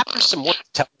 After some work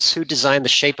to tell us who designed the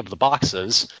shape of the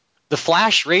boxes, the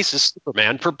Flash races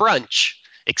Superman for brunch.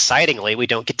 Excitingly, we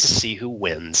don't get to see who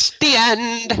wins. The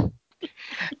end!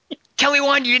 Kelly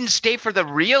Wand, you didn't stay for the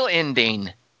real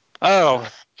ending. Oh,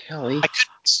 Kelly. I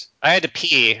couldn't. I had to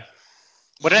pee.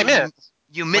 What did I miss?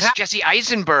 You missed Jesse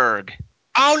Eisenberg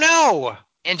Oh, no!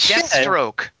 and Shit.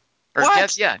 Deathstroke. What?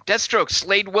 Deathstroke.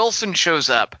 Slade Wilson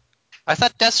shows up. I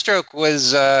thought Deathstroke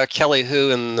was Kelly Hu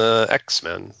in the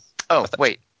X-Men. Oh,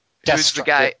 wait. Who's the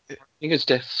guy? I think it's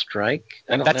Death Strike.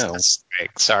 I don't That's know.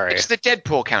 Deathstrike. Sorry. It's the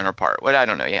Deadpool counterpart. What? I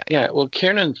don't know. Yeah. Yeah, well,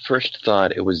 Kiernan first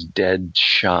thought it was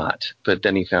Deadshot, but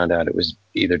then he found out it was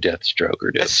either Deathstroke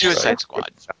or That's Deathstroke. Suicide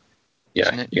Squad.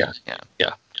 Yeah.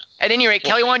 At any rate,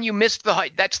 Kelly Wand, you missed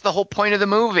that's the whole point of the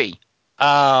movie.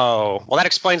 Oh, well, that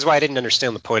explains why I didn't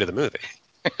understand the point of the movie.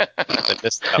 I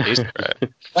missed that Easter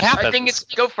egg. What happened? I think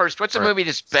go first. What's a movie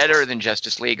that's better than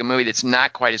Justice League? A movie that's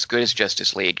not quite as good as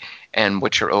Justice League? And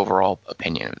what's your overall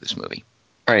opinion of this movie?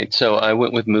 All right, so I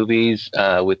went with movies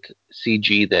with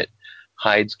CG that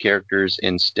hides characters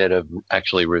instead of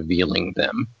actually revealing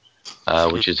them,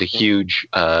 which is a huge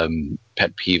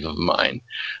pet peeve of mine.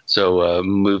 So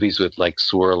movies with like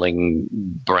swirling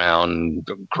brown,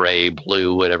 gray,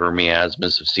 blue, whatever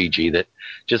miasmas of CG that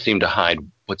just seem to hide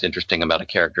what's interesting about a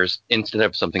character instead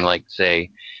of something like, say,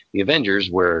 The Avengers,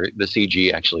 where the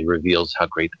CG actually reveals how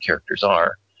great the characters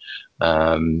are.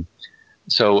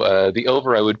 So the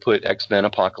over, I would put X-Men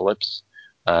Apocalypse,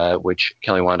 which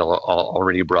Kelly Wand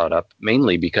already brought up,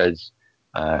 mainly because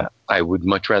I would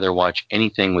much rather watch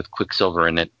anything with Quicksilver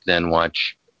in it than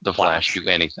watch The Flash do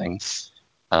anything.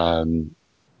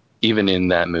 Even in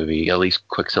that movie, at least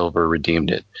Quicksilver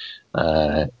redeemed it.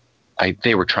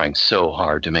 They were trying so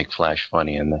hard to make Flash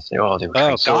funny in this. They were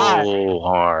trying so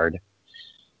hard.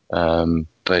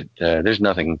 But there's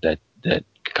nothing that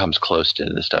comes close to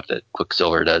the stuff that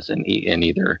Quicksilver does in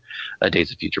either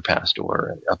Days of Future Past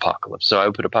or Apocalypse. So I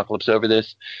would put Apocalypse over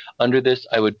this. Under this,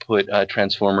 I would put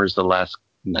Transformers: The Last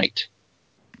Knight,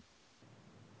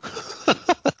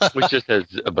 which just has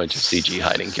a bunch of CG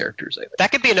hiding characters. I think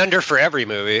That could be an under for every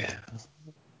movie.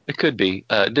 it could be.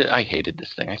 I hated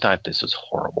this thing. I thought this was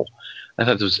horrible. I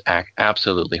thought this was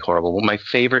absolutely horrible. Well, my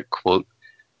favorite quote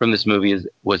from this movie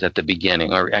was at the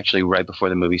beginning, or actually right before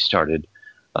the movie started.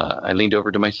 I leaned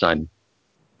over to my son,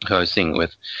 who I was seeing it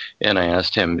with, and I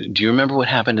asked him, "Do you remember what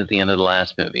happened at the end of the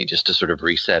last movie?" Just to sort of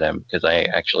reset him, because I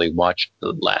actually watched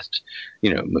the last,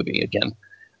 movie again.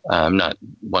 Not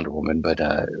Wonder Woman, but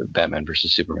Batman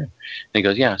versus Superman. And he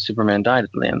goes, "Yeah, Superman died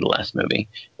at the end of the last movie."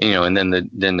 And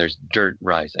then there's Dirt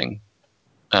Rising.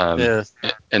 And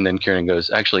then Kieran goes,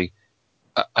 "Actually,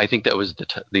 I think that was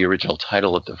the original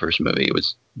title of the first movie. It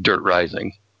was Dirt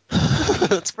Rising."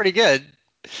 That's pretty good.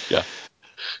 Yeah.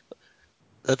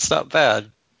 That's not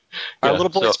bad. Our little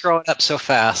boy's growing up so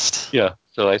fast. Yeah.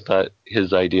 So I thought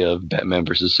his idea of Batman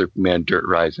versus Superman Dirt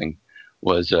Rising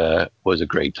was a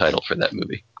great title for that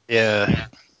movie. Yeah.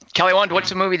 Kelly Wand,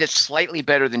 what's a movie that's slightly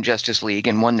better than Justice League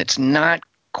and one that's not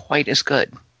quite as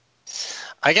good?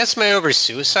 I guess my over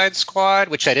Suicide Squad,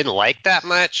 which I didn't like that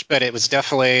much, but it was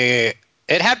definitely...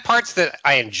 It had parts that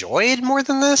I enjoyed more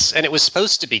than this, and it was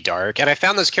supposed to be dark, and I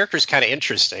found those characters kind of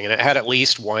interesting, and it had at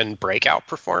least one breakout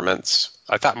performance.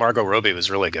 I thought Margot Robbie was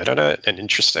really good at it and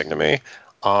interesting to me.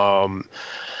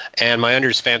 And my under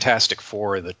is Fantastic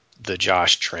Four, the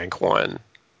Josh Trank one,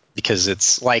 because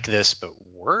it's like this but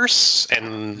worse,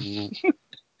 and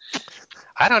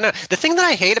I don't know. The thing that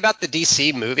I hate about the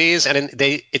DC movies, and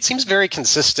it seems very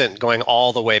consistent going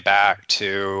all the way back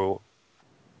to...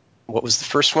 What was the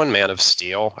first one? Man of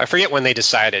Steel. I forget when they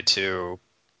decided to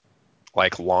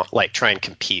try and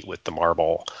compete with the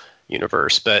Marvel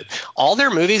universe, but all their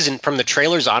movies and from the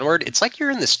trailers onward, it's like you're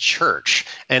in this church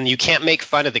and you can't make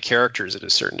fun of the characters at a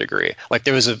certain degree. Like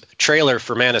there was a trailer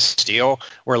for Man of Steel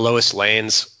where Lois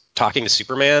Lane's talking to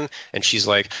Superman and she's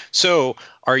like, "So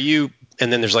are you?"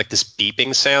 And then there's like this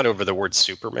beeping sound over the word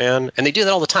Superman, and they do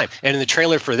that all the time. And in the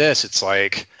trailer for this, it's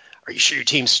like, "Are you sure your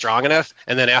team's strong enough?"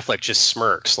 And then Affleck just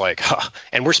smirks like, "Huh."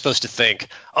 And we're supposed to think,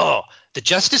 "Oh, the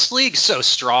Justice League's so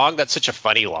strong." That's such a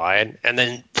funny line. And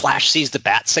then Flash sees the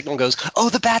bat signal and goes, "Oh,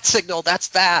 the bat signal, that's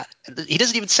that." He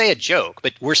doesn't even say a joke,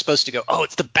 but we're supposed to go, "Oh,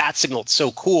 it's the bat signal. It's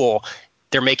so cool."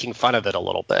 They're making fun of it a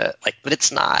little bit. But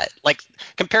it's not. Like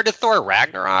compared to Thor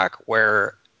Ragnarok,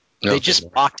 where they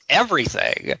just mocked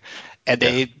everything. And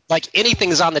they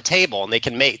anything's on the table, and they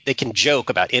can joke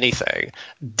about anything.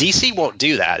 DC won't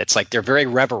do that. It's like they're very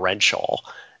reverential,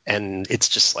 and it's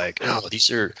just like, oh,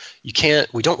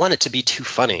 we don't want it to be too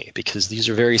funny because these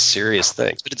are very serious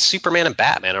things. But it's Superman and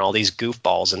Batman and all these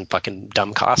goofballs in fucking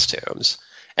dumb costumes,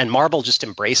 and Marvel just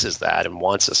embraces that and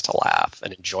wants us to laugh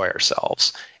and enjoy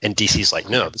ourselves. And DC's like,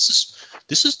 no, this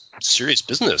is serious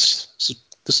business.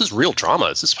 This is real drama.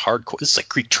 This is hardcore. This is like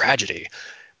Greek tragedy.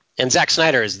 And Zack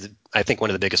Snyder is I think one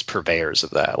of the biggest purveyors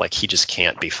of that. Like, he just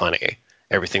can't be funny.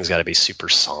 Everything's got to be super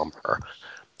somber.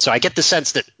 So I get the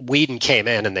sense that Whedon came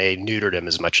in and they neutered him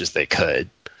as much as they could.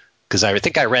 Because I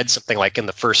think I read something like in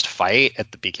the first fight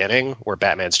at the beginning where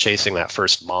Batman's chasing that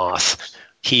first moth,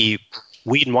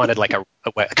 Whedon wanted like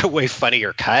a way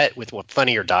funnier cut with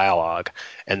funnier dialogue,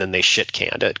 and then they shit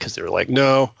canned it because they were like,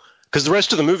 no, because the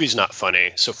rest of the movie's not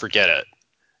funny, so forget it.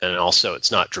 And also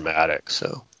it's not dramatic,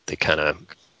 so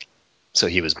so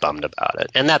he was bummed about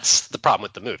it. And that's the problem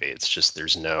with the movie. It's just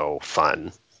there's no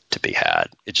fun to be had.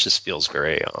 It just feels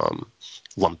very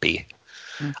lumpy.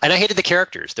 And I hated the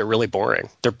characters. They're really boring.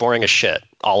 They're boring as shit,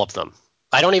 all of them.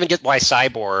 I don't even get why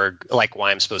Cyborg, like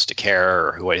why I'm supposed to care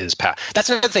or what his power. That's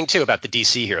another thing too about the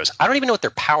DC heroes. I don't even know what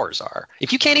their powers are.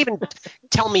 If you can't even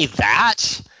tell me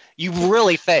that, you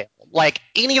really fail. Like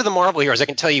any of the Marvel heroes, I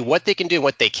can tell you what they can do and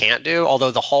what they can't do.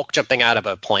 Although the Hulk jumping out of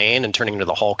a plane and turning into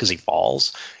the Hulk as he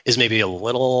falls is maybe a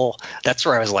little. That's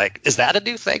where I was like, is that a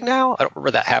new thing now? I don't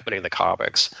remember that happening in the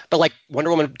comics. But like Wonder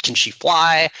Woman, can she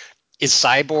fly? Is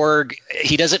Cyborg?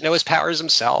 He doesn't know his powers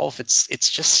himself. It's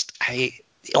just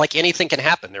like anything can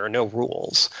happen. There are no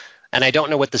rules. And I don't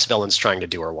know what this villain's trying to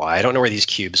do or why. I don't know where these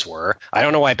cubes were. I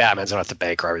don't know why Batman's not at the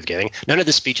bank right at the beginning. None of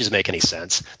the speeches make any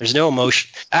sense. There's no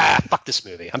emotion. Fuck this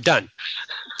movie. I'm done.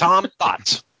 Tom,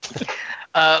 thoughts?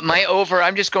 My over.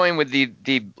 I'm just going with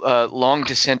the long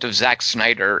descent of Zack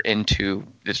Snyder into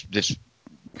this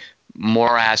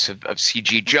morass of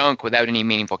CG junk without any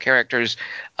meaningful characters.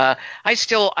 I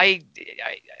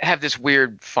have this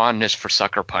weird fondness for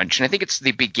Sucker Punch, and I think it's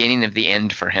the beginning of the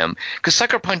end for him, because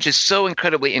Sucker Punch is so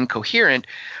incredibly incoherent,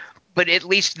 but at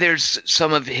least there's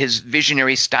some of his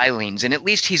visionary stylings, and at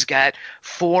least he's got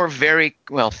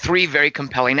three very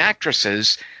compelling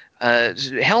actresses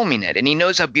helming it, and he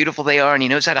knows how beautiful they are, and he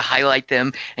knows how to highlight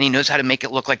them, and he knows how to make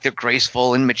it look like they're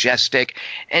graceful and majestic,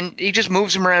 and he just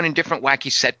moves them around in different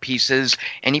wacky set pieces,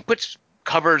 and he puts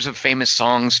covers of famous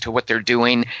songs to what they're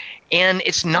doing, and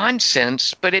it's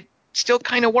nonsense, but it still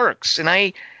kind of works. And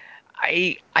I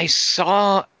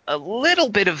saw a little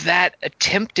bit of that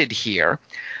attempted here,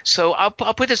 so I'll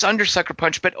put this under Sucker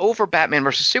Punch, but over Batman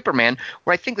versus Superman,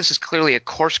 where I think this is clearly a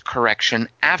course correction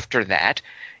after that.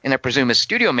 And I presume a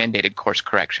studio-mandated course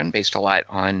correction based a lot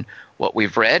on what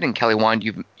we've read. And Kelly Wand,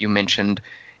 you mentioned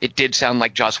it did sound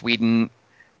like Joss Whedon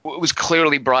was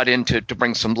clearly brought in to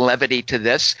bring some levity to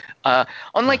this.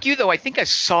 Unlike you, though, I think I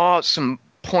saw some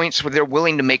points where they're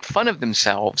willing to make fun of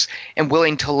themselves and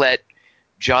willing to let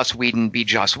Joss Whedon be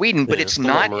Joss Whedon, but it's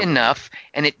not enough,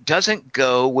 and it doesn't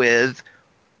go with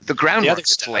the groundwork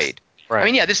that's laid. Right.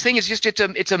 I mean, this thing is just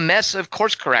it's a mess of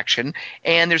course correction,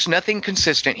 and there's nothing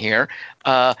consistent here.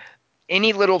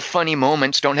 Any little funny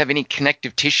moments don't have any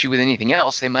connective tissue with anything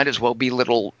else. They might as well be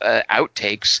little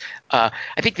outtakes. I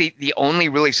think the only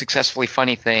really successfully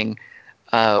funny thing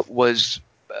was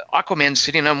Aquaman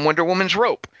sitting on Wonder Woman's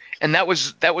rope, and that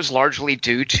was largely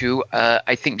due to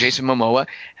I think Jason Momoa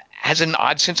has an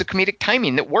odd sense of comedic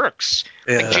timing that works.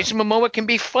 Yeah. Like Jason Momoa can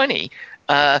be funny.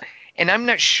 And I'm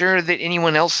not sure that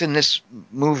anyone else in this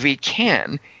movie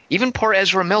can. Even poor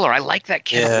Ezra Miller. I like that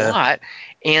kid a lot.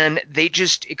 And they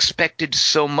just expected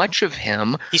so much of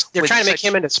him. They're trying to make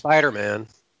him into Spider-Man.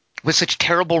 With such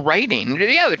terrible writing.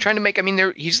 Yeah, they're trying to make – I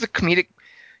mean, he's the comedic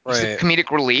 – He's the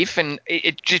comedic relief, and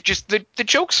it just the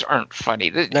jokes aren't funny.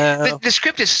 The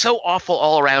script is so awful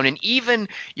all around, and even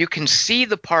you can see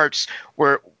the parts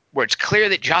where it's clear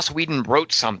that Joss Whedon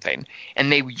wrote something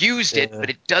and they used it, but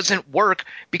it doesn't work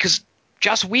because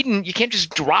Joss Whedon, you can't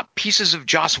just drop pieces of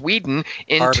Joss Whedon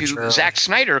into Zack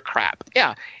Snyder crap.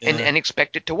 And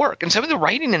expect it to work. And some of the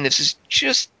writing in this is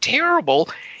just terrible,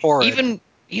 even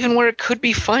where it could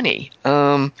be funny.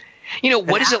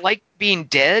 What is it like being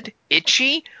dead?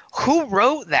 Itchy? Who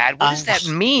wrote that? What does that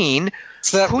mean?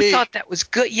 Who thought that was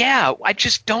good? Yeah, I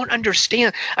just don't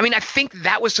understand. I mean, I think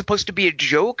that was supposed to be a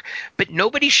joke, but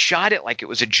nobody shot it like it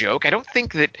was a joke. I don't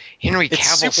think that Henry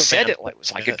Cavill said it like it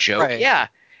was like a joke. Right. Yeah,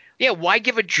 why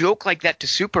give a joke like that to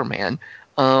Superman?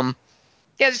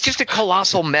 It's just a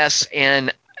colossal mess,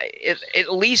 and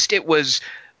at least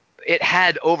it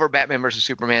had over Batman versus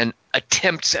Superman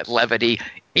attempts at levity,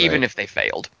 even if they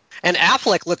failed. And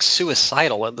Affleck looks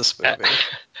suicidal in this movie.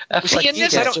 Was he in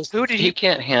this? He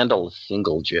can't handle a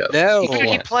single joke. No. Who did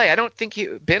he play? I don't think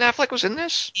Ben Affleck was in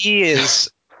this. He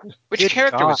is. Which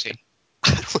character was he?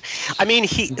 I mean,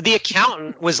 the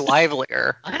accountant was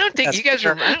livelier. I don't think I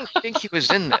don't think he was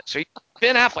in this.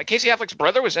 Ben Affleck, Casey Affleck's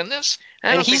brother, was in this.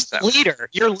 And he's the leader.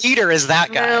 Your leader is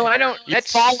that guy. No, I don't. You're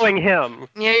following him.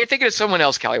 Yeah, you're thinking of someone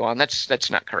else, Kelly Wand.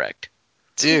 That's not correct.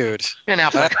 Dude. Ben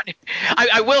Affleck.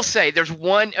 I will say there's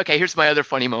one. Okay, here's my other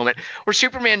funny moment where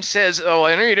Superman says, "Oh,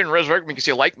 I know you didn't resurrect me because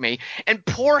you like me," and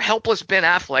poor helpless Ben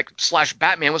Affleck /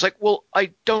 Batman was like, "Well,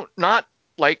 I don't not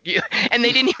like you," and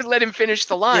they didn't even let him finish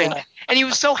the line, Yeah. and he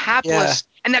was so hapless,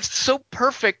 and that's so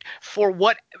perfect for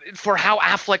how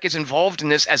Affleck is involved in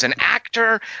this as an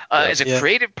actor, as a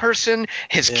creative person,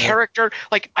 his character.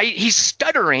 Like he's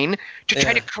stuttering to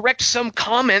try to correct some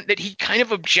comment that he kind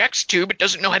of objects to but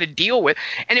doesn't know how to deal with,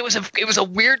 and it was a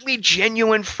weirdly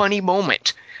genuine, funny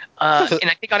moment, and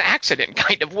I think on accident,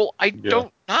 kind of. Well, I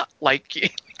don't not like you.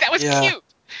 That was cute.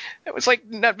 That was like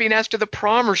not being asked to the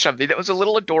prom or something. That was a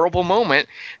little adorable moment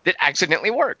that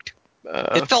accidentally worked.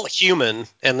 It felt human,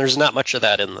 and there's not much of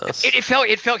that in this. It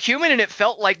felt human, and it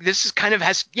felt like this is kind of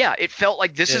it felt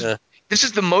like this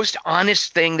is the most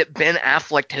honest thing that Ben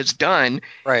Affleck has done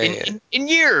in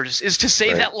years, is to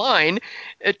say that line,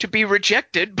 to be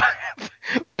rejected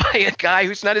by a guy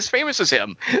who's not as famous as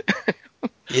him.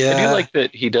 I do like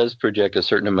that he does project a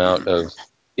certain amount of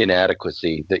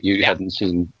inadequacy that you hadn't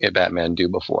seen a Batman do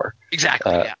before.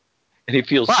 Exactly, And he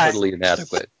feels totally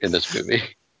inadequate in this movie.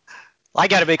 I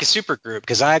got to make a super group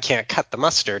because I can't cut the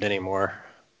mustard anymore.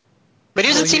 But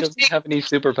he doesn't have any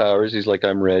superpowers. He's like,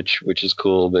 I'm rich, which is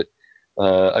cool, but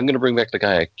I'm going to bring back the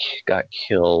guy who got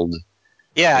killed.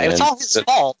 Yeah, it's all his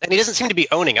fault, and he doesn't seem to be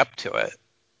owning up to it.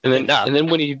 And then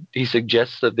when he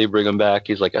suggests that they bring him back,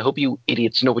 he's like, I hope you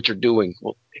idiots know what you're doing.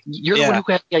 Well, you're the one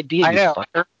who had the idea, I know.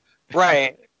 fucker.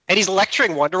 Right. And he's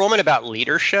lecturing Wonder Woman about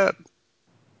leadership.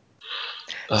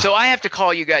 So I have to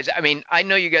call you guys. I mean, I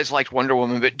know you guys liked Wonder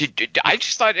Woman, but I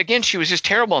just thought, again, she was just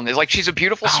terrible in this. Like, she's a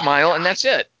beautiful smile, and that's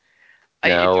it.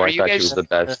 No, I thought she was the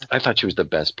best. I thought she was the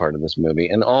best part of this movie,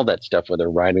 and all that stuff where they're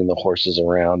riding the horses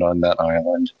around on that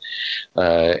island,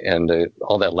 and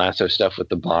all that lasso stuff with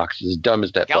the box. As dumb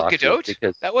as that Gal box Gadot? is,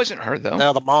 because that wasn't her though.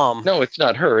 No, the mom. No, it's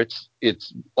not her.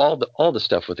 It's all the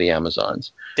stuff with the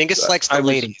Amazons. Dingus likes the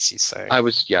ladies. He's saying. I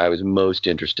was most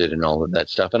interested in all of that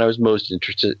stuff, and I was most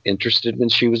interested when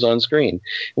she was on screen. And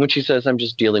when she says, "I'm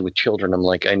just dealing with children," I'm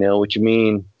like, I know what you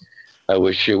mean. I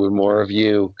wish it were more of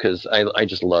you, because I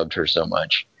just loved her so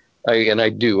much. I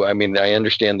do. I mean, I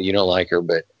understand that you don't like her,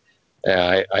 but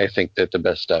I think that the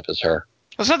best stuff is her.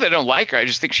 Well, it's not that I don't like her. I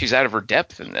just think she's out of her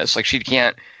depth in this. Like, she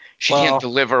can't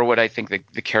deliver what I think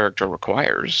the character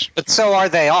requires. But so are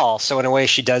they all. So in a way,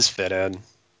 she does fit in.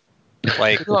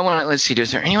 Like, who do I want to? Let's see.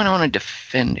 Is there anyone I want to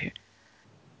defend here?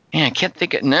 Yeah, I can't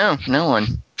think of no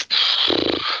one.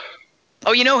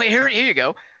 Oh, here you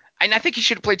go. And I think he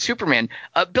should have played Superman.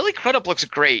 Billy Crudup looks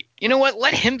great. You know what?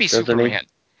 Let him be Superman.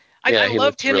 I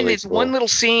loved him in his one little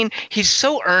scene. He's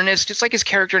so earnest. It's like his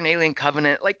character in Alien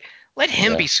Covenant. Like, let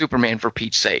him be Superman for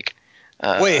Pete's sake.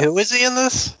 Wait, who is he in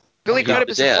this? Billy Crudup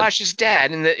is the Flash's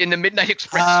dad in the Midnight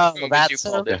Express. Oh, that's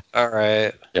him. All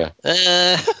right. Yeah.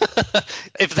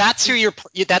 If that's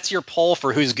that's your poll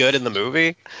for who's good in the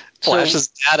movie, Flash's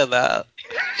dad in that.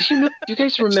 Do you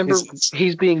guys remember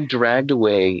he's being dragged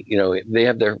away? They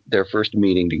have their first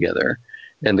meeting together,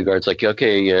 and the guard's like,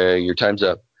 "Okay, your time's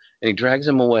up," and he drags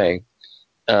him away.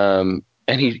 And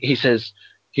he says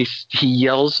he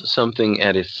yells something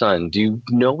at his son. Do you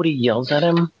know what he yells at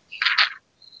him?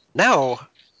 No.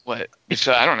 What? It's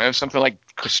I don't know, something like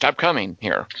 "Stop coming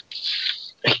here."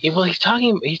 Well, he's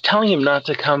telling him not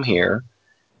to come here,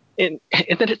 and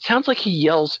then it sounds like he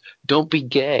yells, "Don't be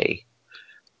gay."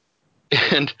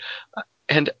 And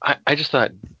I just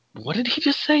thought, what did he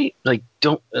just say? Like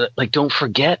don't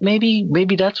forget.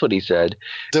 Maybe that's what he said.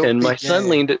 And my son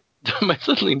leaned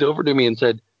over to me and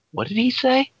said, "What did he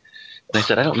say?" And I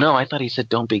said, "I don't know. I thought he said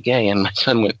don't be gay." And my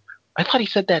son went, "I thought he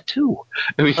said that too."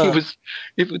 I mean,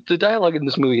 the dialogue in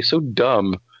this movie is so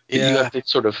dumb that you have to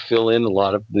sort of fill in a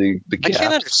lot of the gaps. I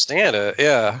can't understand it.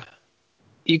 Yeah.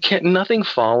 You can't. Nothing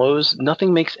follows.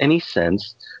 Nothing makes any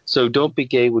sense. So "don't be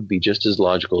gay" would be just as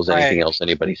logical as anything else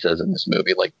anybody says in this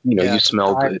movie. Like, you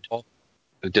smell good.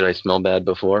 Did I smell bad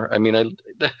before? I mean,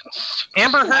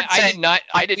 Amber Heard.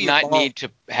 I did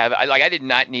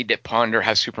not need to ponder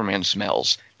how Superman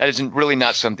smells. That isn't really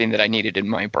not something that I needed in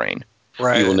my brain.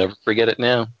 Right. You will never forget it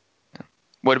now.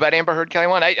 What about Amber Heard, Kelly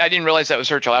Wand? I didn't realize that was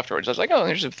her till afterwards. I was like, oh,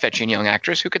 there's a fetching young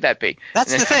actress. Who could that be?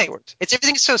 That's the thing.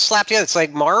 Everything's so slapped together. It's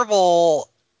like Marvel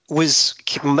was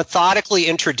methodically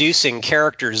introducing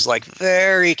characters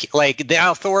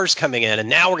now Thor's coming in, and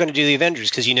now we're going to do the Avengers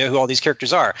because you know who all these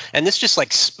characters are. And this just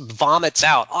like vomits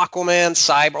out Aquaman,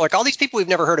 Cyborg, like all these people we've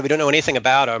never heard of. We don't know anything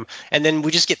about them. And then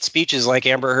we just get speeches like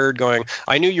Amber Heard going,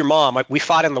 "I knew your mom. We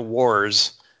fought in the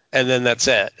wars." And then that's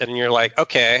it. And you're like,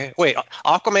 okay, wait,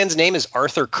 Aquaman's name is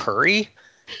Arthur Curry?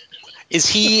 Is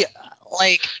he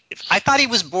like, I thought he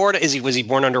was born. Was he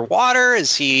born underwater?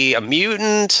 Is he a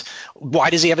mutant?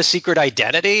 Why does he have a secret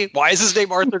identity? Why is his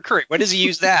name Arthur Curry? When does he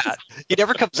use that? He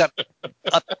never comes up to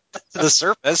the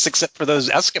surface except for those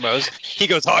Eskimos. He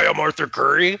goes, "Hi, I'm Arthur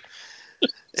Curry."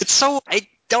 It's so, I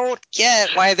don't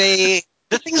get why the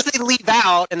things they leave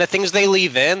out and the things they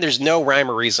leave in, there's no rhyme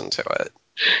or reason to it.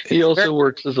 He also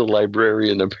works as a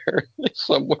librarian apparently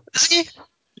somewhere.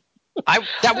 I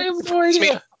have no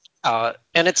idea.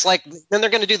 And it's like, then they're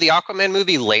going to do the Aquaman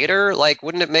movie later. Like,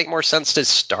 wouldn't it make more sense to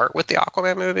start with the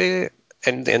Aquaman movie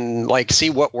and like see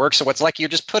what works and what's like? You're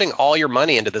just putting all your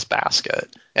money into this basket,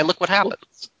 and look what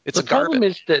happens. It's the problem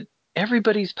is that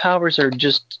everybody's powers are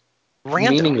just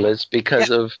meaningless because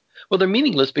of. Well, they're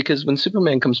meaningless because when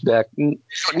Superman comes back,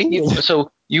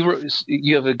 so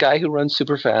you have a guy who runs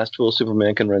super fast. Well,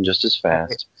 Superman can run just as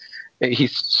fast.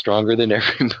 He's stronger than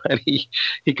everybody.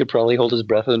 He could probably hold his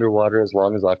breath underwater as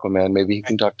long as Aquaman. Maybe he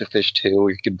can talk to fish too, or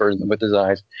he could burn them with his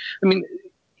eyes. I mean,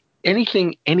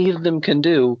 anything any of them can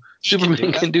do,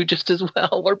 Superman can do just as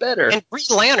well or better. And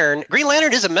Green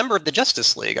Lantern is a member of the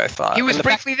Justice League, I thought. He was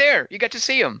briefly there. You got to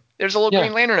see him. There's a little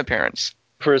Green Lantern appearance.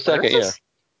 For a second, yeah.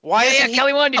 Why? Yeah,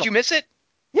 Kelly Wand, did you miss it?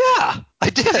 Yeah,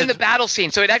 I did. It's in the battle scene.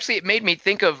 So it made me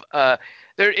think of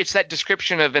it's that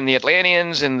description of in the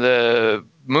Atlanteans and the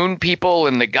Moon People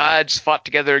and the gods fought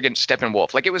together against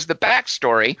Steppenwolf. Like, it was the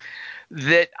backstory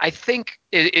that I think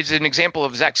is an example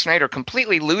of Zack Snyder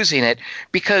completely losing it,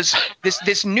 because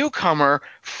this newcomer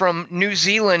from New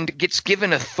Zealand gets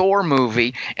given a Thor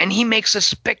movie and he makes a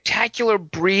spectacular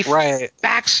brief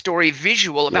backstory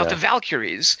visual about the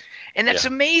Valkyries. And that's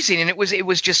amazing. And it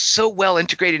was just so well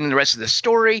integrated in the rest of the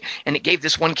story, and it gave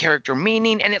this one character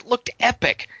meaning, and it looked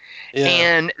epic. Yeah.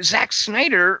 And Zack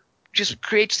Snyder just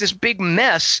creates this big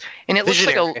mess, and it looks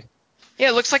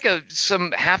like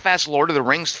some half-assed Lord of the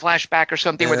Rings flashback or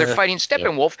something where they're fighting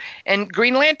Steppenwolf, and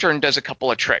Green Lantern does a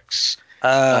couple of tricks.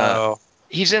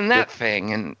 He's in that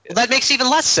thing, and that makes even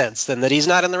less sense than that he's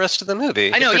not in the rest of the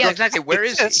movie. I know, exactly. Where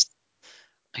is he?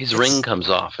 His ring comes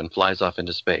off and flies off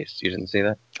into space. You didn't see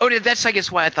that? Oh, that's, I guess,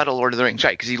 why I thought of Lord of the Rings.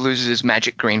 Right, because he loses his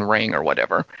magic green ring or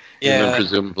whatever. Yeah. And then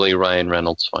presumably Ryan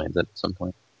Reynolds finds it at some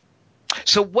point.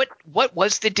 So what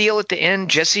was the deal at the end?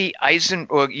 Jesse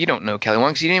Eisenberg – well, you don't know, Kelly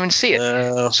Wong, because you didn't even see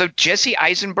it. So Jesse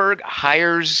Eisenberg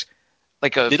hires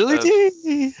like a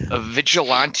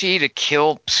vigilante to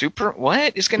kill Super –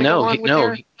 what is going to go on with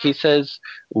there? He says –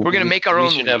 we're going to make our own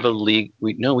league. We should have a league.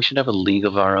 We should have a league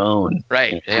of our own.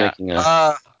 Right.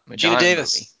 Gina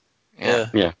Davis.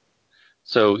 Yeah.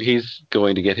 So he's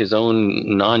going to get his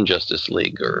own non-Justice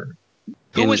League or.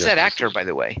 Who was that actor, by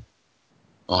the way?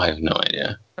 Oh, I have no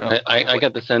idea. I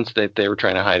got the sense that they were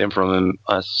trying to hide him from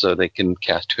us so they can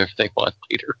cast whoever they want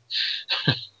later.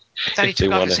 I thought he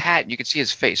took off his hat and you could see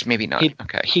his face. Maybe not.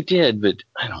 He did, but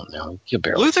I don't know.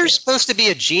 Luthor's supposed to be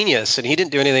a genius, and he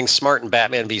didn't do anything smart in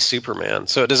Batman v Superman,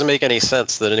 so it doesn't make any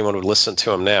sense that anyone would listen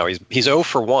to him now. He's 0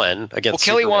 for 1 against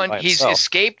Superman. Well, Kelly Wand, he's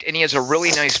escaped, and he has a really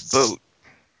nice boat.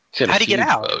 How'd he get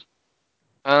out?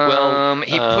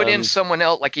 He put in someone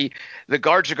else. Like the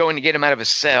guards are going to get him out of his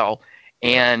cell,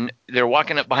 and they're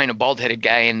walking up behind a bald-headed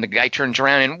guy, and the guy turns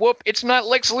around, and whoop, it's not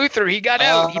Lex Luthor. He got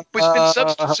out.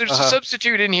 There's a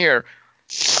substitute in here.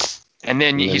 And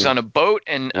then he's on a boat,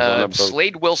 and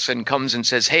Slade Wilson comes and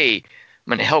says, hey, I'm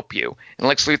going to help you. And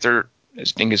Lex Luthor,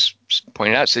 as Dingus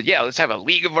pointed out, said, yeah, let's have a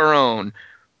league of our own.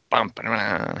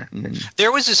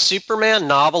 There was a Superman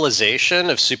novelization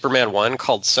of Superman 1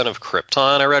 called Son of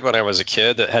Krypton I read when I was a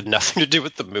kid that had nothing to do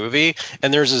with the movie.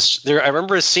 And I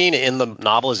remember a scene in the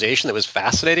novelization that was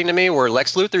fascinating to me where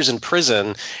Lex Luthor's in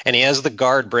prison and he has the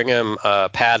guard bring him a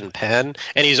pad and pen,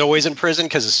 and he's always in prison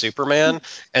because of Superman.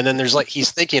 And then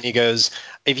he's thinking, he goes,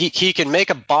 if he can make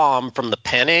a bomb from the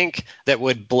pen ink that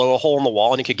would blow a hole in the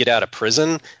wall and he could get out of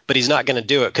prison, but he's not going to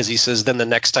do it because he says then the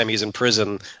next time he's in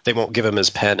prison they won't give him his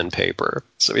pen and paper,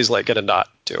 so he's like going to not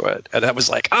do it. And that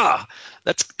was like,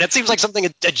 that seems like something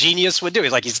a genius would do.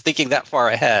 He's thinking that far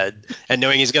ahead and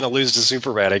knowing he's going to lose to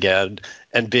Superman again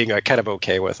and being kind of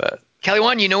okay with it. Kelly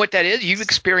Wand, you know what that is? You've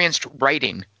experienced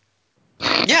writing.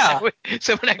 Yeah.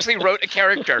 Someone actually wrote a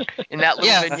character in that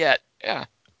little vignette. Yeah.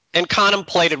 And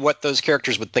contemplated what those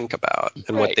characters would think about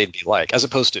and what they'd be like, as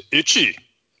opposed to itchy.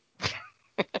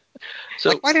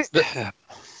 So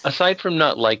aside from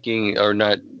not liking or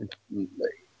not,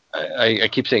 I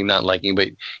keep saying not liking, but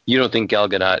you don't think Gal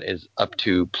Gadot is up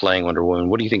to playing Wonder Woman.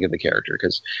 What do you think of the character?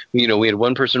 Because, we had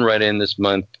one person write in this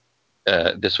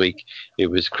week. It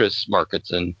was Chris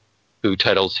Marketson, who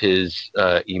titles his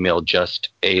email Just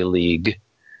a League.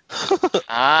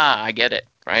 I get it.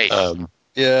 Right.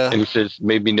 Yeah. And he says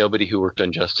maybe nobody who worked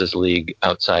on Justice League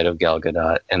outside of Gal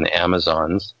Gadot and the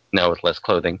Amazons, now with less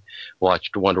clothing,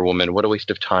 watched Wonder Woman. What a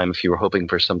waste of time if you were hoping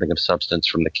for something of substance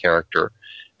from the character.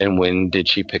 And when did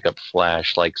she pick up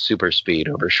Flash like super speed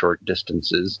over short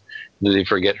distances? Did they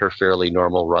forget her fairly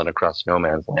normal run across no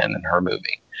man's land in her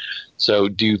movie? So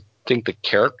do you think the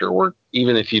character worked,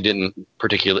 even if you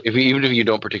even if you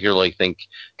don't particularly think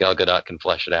Gal Gadot can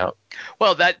flesh it out?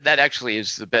 Well, that actually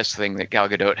is the best thing that Gal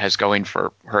Gadot has going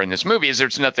for her in this movie. Is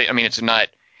there's nothing. I mean, it's not.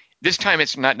 This time,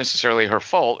 it's not necessarily her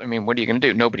fault. I mean, what are you going to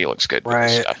do? Nobody looks good with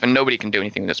this stuff, and nobody can do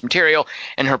anything with this material.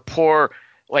 And her poor,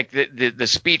 like the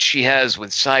speech she has with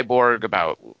Cyborg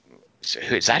about,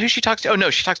 is that who she talks to? Oh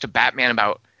no, she talks to Batman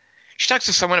about. She talks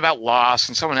to someone about loss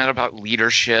and someone about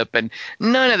leadership, and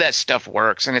none of that stuff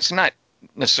works. And it's not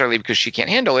necessarily because she can't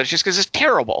handle it; it's just because it's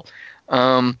terrible.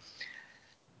 So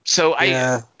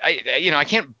I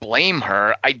can't blame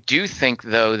her. I do think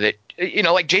though that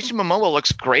like Jason Momoa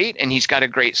looks great and he's got a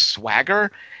great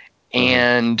swagger,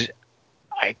 and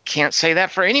I can't say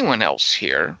that for anyone else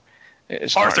here.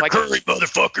 Arthur Curry,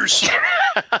 motherfuckers.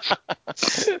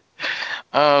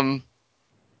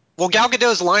 Well, Gal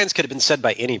Gadot's lines could have been said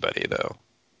by anybody, though.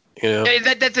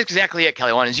 That's exactly it,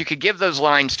 Kelly. One is you could give those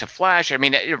lines to Flash. I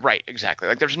mean, right, exactly.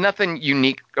 Like there's nothing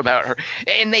unique about her,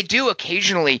 and they do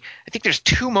occasionally. I think there's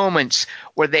 2 moments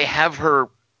where they have her,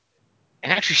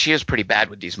 and actually she is pretty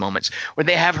bad with these moments where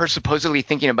they have her supposedly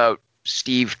thinking about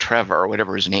Steve Trevor or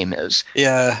whatever his name is.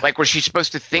 Yeah. Like where she's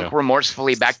supposed to think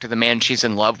remorsefully back to the man she's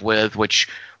in love with, which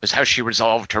was how she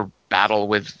resolved her battle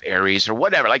with Ares or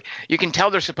whatever. Like you can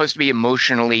tell they're supposed to be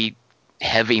emotionally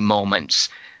heavy moments,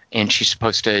 and she's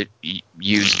supposed to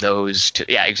use those to –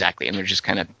 yeah, exactly. And they're just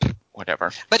kind of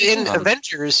whatever. But in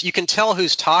Avengers, you can tell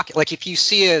who's talking. Like if you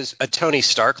see a Tony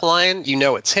Stark line, you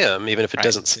know it's him, even if it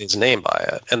doesn't say his name by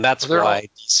it. And that's why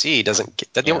DC doesn't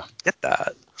get that. They don't get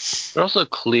that. There are also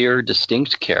clear,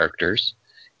 distinct characters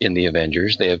in the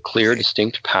Avengers. They have clear,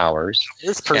 distinct powers.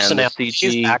 His personality,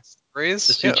 the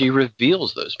CG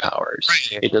reveals those powers.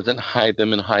 Right. It doesn't hide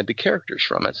them and hide the characters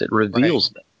from us. It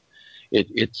reveals them.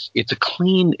 It's a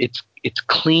clean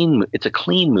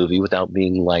movie without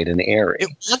being light and airy. It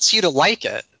wants you to like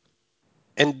it.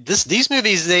 And these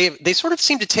movies, they sort of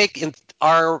seem to take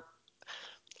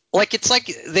it's like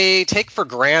they take for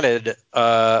granted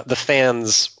the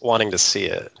fans wanting to see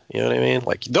it. You know what I mean?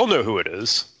 Like they'll know who it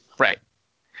is, right?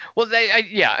 Well,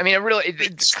 I mean,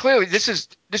 it's clearly this is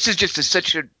just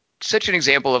such an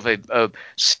example of a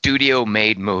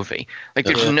studio-made movie. Like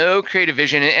there's no creative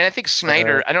vision, and I think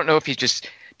Snyder. I don't know if he just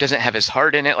doesn't have his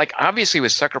heart in it. Like obviously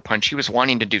with Sucker Punch, he was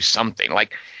wanting to do something.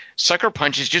 Like Sucker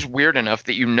Punch is just weird enough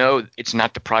that it's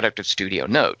not the product of studio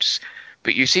notes.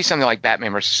 But you see something like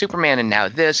Batman vs. Superman and now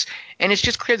this, and it's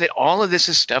just clear that all of this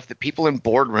is stuff that people in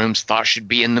boardrooms thought should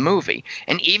be in the movie.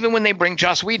 And even when they bring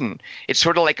Joss Whedon, it's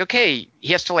sort of like, okay,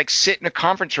 he has to like sit in a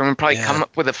conference room and probably come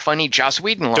up with a funny Joss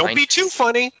Whedon line. Don't be too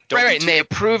funny. And they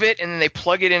approve it, and then they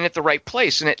plug it in at the right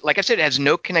place. And it, like I said, it has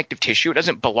no connective tissue. It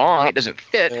doesn't belong. It doesn't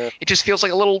fit. It just feels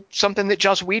like a little something that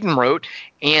Joss Whedon wrote,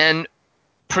 and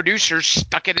producers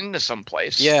stuck it into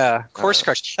someplace. Yeah, course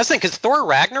correction. That's the thing, because Thor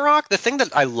Ragnarok, the thing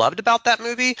that I loved about that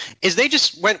movie is they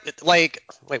just went wait,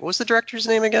 what was the director's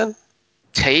name again?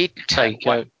 Taika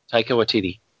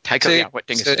Waititi. What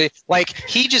thing is it? Like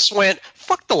he just went,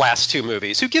 fuck the last 2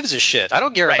 movies. Who gives a shit? I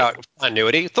don't care about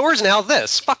continuity. Thor's now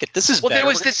this. Fuck it. This is better. There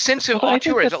was this sense of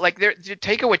auteur. Like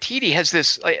Taika Waititi has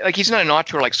this. Like he's not an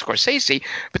auteur like Scorsese,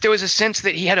 but there was a sense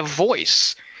that he had a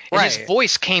voice. And his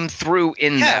voice came through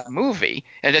in that movie,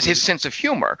 and that's his sense of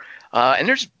humor. And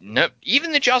there's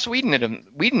even the Joss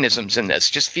Whedonisms in this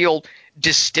just feel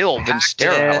distilled and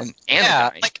sterile and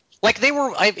anodyne. Like they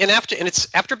were, it's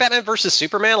after Batman versus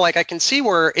Superman. Like I can see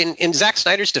where in Zack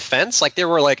Snyder's defense, like they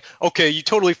were like, okay, you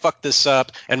totally fucked this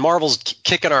up, and Marvel's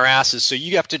kicking our asses, so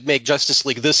you have to make Justice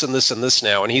League this and this and this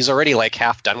now, and he's already like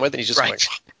half done with it. He's just like.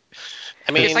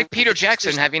 I mean, it's like Peter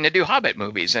Jackson having to do Hobbit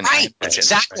movies, and it's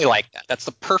exactly like that. That's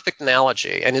the perfect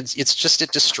analogy, and it's just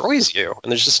it destroys you,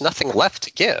 and there's just nothing left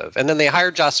to give. And then they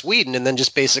hired Joss Whedon, and then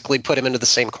just basically put him into the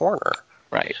same corner.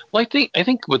 Right. Well, I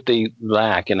think what they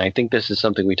lack, and I think this is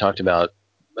something we talked about,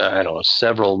 I don't know,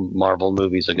 several Marvel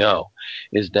movies ago,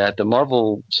 is that the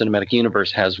Marvel Cinematic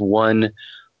Universe has one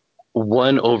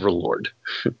overlord,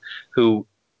 who,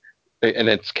 and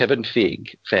it's Kevin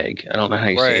Feige. I don't know how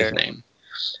you say his name.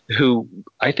 Who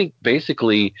I think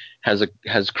basically has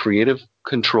creative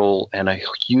control and a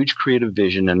huge creative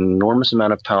vision and an enormous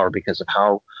amount of power because of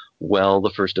how well the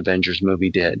first Avengers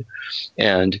movie did.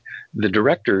 And the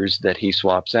directors that he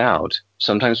swaps out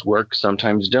sometimes work,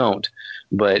 sometimes don't.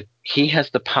 But he has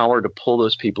the power to pull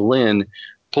those people in,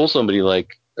 pull somebody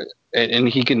like and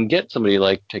he can get somebody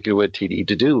like Taika Waititi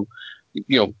to do,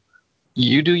 you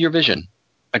do your vision.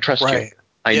 I trust you.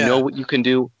 I know what you can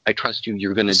do. I trust you.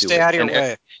 You're going to do it. Stay out of your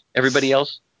way. Everybody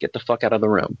else, get the fuck out of the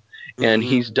room. Mm-hmm. And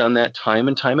he's done that time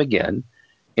and time again.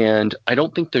 And I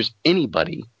don't think there's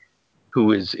anybody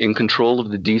who is in control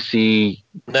of the DC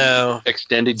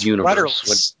extended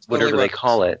universe, whatever they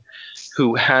call it,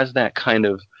 who has that kind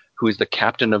of, who is the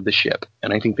captain of the ship.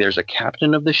 And I think there's a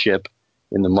captain of the ship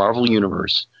in the Marvel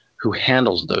universe who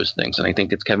handles those things. And I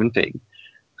think it's Kevin Feige,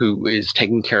 who is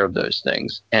taking care of those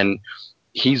things. And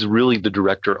he's really the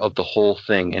director of the whole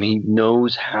thing. And he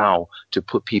knows how to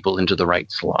put people into the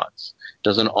right slots.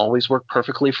 Doesn't always work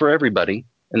perfectly for everybody,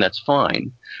 and that's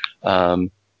fine.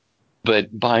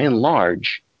 But by and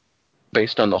large,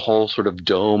 based on the whole sort of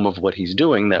dome of what he's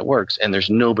doing, that works. And there's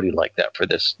nobody like that for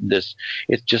this.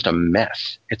 It's just a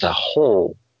mess. It's a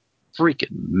whole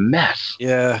freaking mess.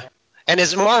 Yeah. And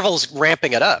as Marvel's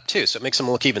ramping it up, too, so it makes them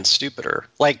look even stupider.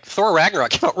 Like, Thor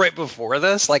Ragnarok came out right before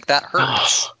this. Like, that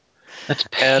hurts. Oh, that's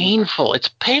painful. It's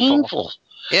painful.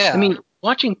 Yeah. I mean,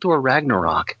 watching Thor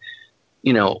Ragnarok,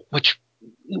 which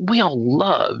we all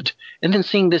loved, and then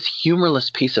seeing this humorless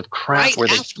piece of crap where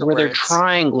they're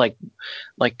trying like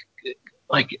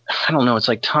I don't know, it's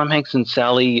like Tom Hanks and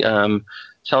Sally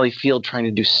Field trying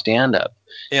to do stand up.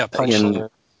 Yeah, Punchline.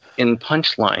 In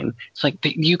Punchline. It's like,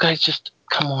 you guys just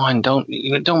come on, don't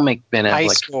make Ben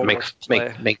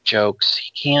Affleck make jokes.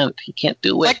 He can't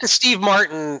do it. Like the Steve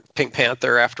Martin Pink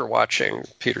Panther after watching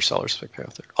Peter Sellers' Pink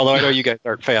Panther. Although I know you guys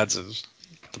aren't fans of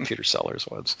the Peter Sellers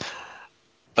ones.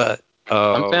 But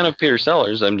I'm a fan of Peter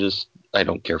Sellers. I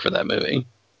don't care for that movie,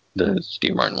 the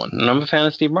Steve Martin one. And I'm a fan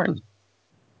of Steve Martin.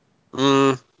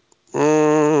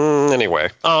 Anyway.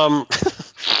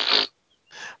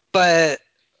 But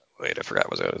wait, I forgot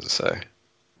what I was going to say.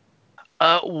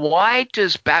 Why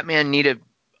does Batman need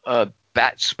a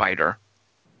bat spider?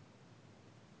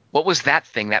 What was that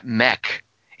thing, that mech?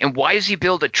 And why does he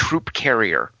build a troop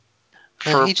carrier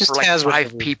for like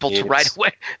 5 people to ride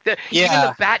away? Even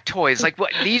the bat toys, like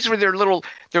what? These were their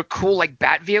cool like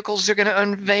bat vehicles they're going to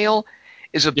unveil.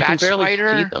 Is a bat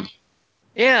spider? See them.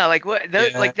 Yeah, like what?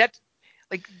 Like that.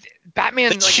 Like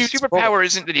Batman, like his superpower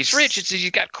isn't that he's rich; it's that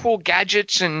he's got cool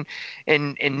gadgets and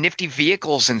nifty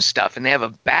vehicles and stuff. And they have a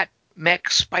bat mech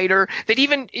spider that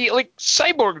even like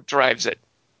Cyborg drives it.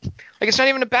 Like it's not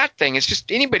even a bat thing; it's just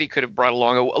anybody could have brought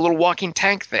along a little walking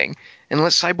tank thing and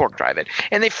let Cyborg drive it.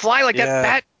 And they fly like that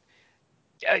bat.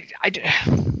 I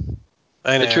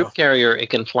know. The troop carrier, it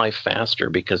can fly faster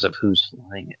because of who's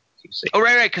flying it. Oh,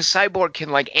 right, because Cyborg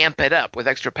can like amp it up with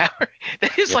extra power.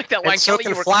 That is like that line. So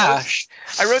Kelly, can Flash.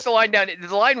 I wrote the line down.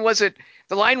 The line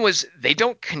was they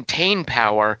don't contain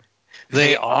power.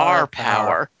 They are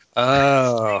power.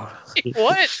 Oh.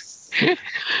 What?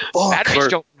 Batteries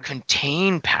don't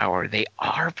contain power. They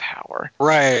are power.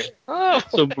 Right. Oh.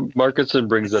 So Markinson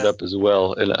brings that up as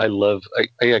well. And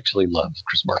I actually love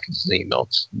Chris Markinson's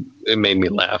emails. It made me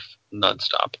laugh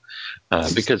nonstop.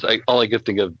 Because all I could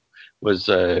think of was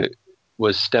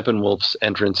Steppenwolf's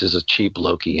entrance is a cheap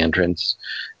Loki entrance.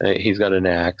 He's got an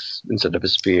axe instead of a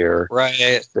spear.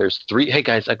 Right. There's 3. Hey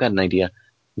guys, I've got an idea.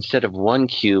 Instead of 1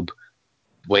 cube,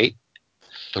 wait,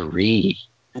 3.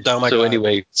 Oh my God.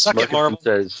 Anyway, Marvel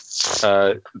says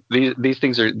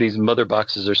these mother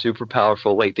boxes are super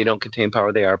powerful. Wait, they don't contain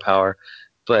power. They are power,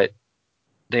 but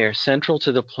they are central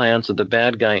to the plans of the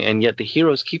bad guy, and yet the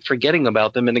heroes keep forgetting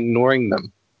about them and ignoring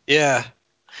them. Yeah.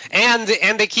 And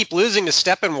they keep losing to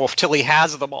Steppenwolf till he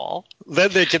has them all.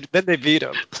 Then they beat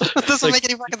him. It doesn't make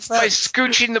any fucking sense. By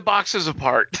scooching the boxes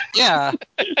apart. Yeah,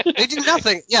 they do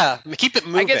nothing. Yeah, keep it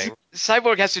moving. I guess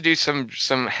Cyborg has to do some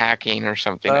hacking or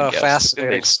something. Oh, I guess.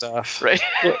 Fascinating stuff. Right.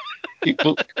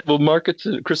 Well,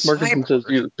 Chris Markinson says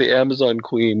the Amazon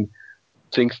Queen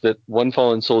thinks that one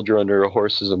fallen soldier under a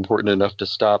horse is important enough to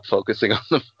stop focusing on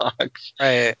the box.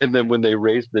 Right. And then when they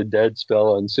raise the dead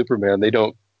spell on Superman, they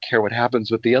don't care what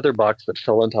happens with the other box that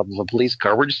fell on top of a police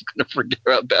car. We're just going to forget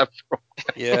about that for a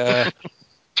while. Yeah.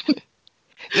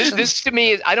 This to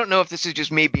me, I don't know if this is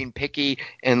just me being picky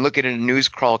and looking at a news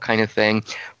crawl kind of thing,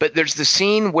 but there's the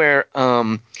scene where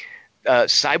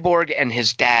Cyborg and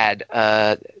his dad,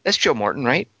 that's Joe Morton,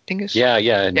 right, Dingus? Yeah.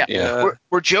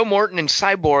 Where Joe Morton and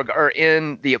Cyborg are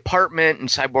in the apartment and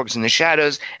Cyborg's in the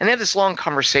shadows, and they have this long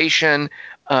conversation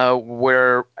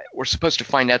where we're supposed to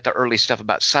find out the early stuff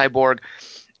about Cyborg.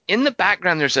 In the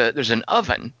background, there's an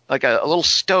oven, like a little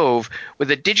stove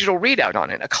with a digital readout on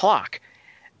it, a clock.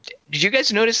 Did you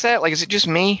guys notice that? Like, is it just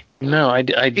me? No,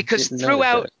 I because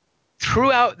didn't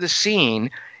throughout the scene,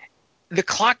 the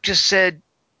clock just said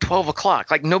 12 o'clock.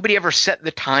 Like, nobody ever set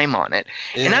the time on it.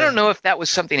 Yeah. And I don't know if that was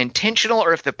something intentional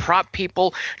or if the prop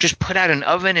people just put out an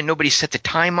oven and nobody set the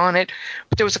time on it.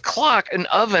 But there was a clock, an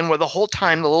oven, where the whole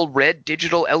time the little red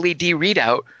digital LED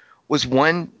readout was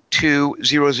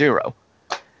 1200.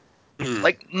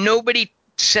 Like, nobody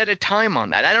set a time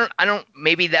on that. I don't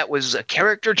maybe that was a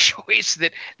character choice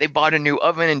that they bought a new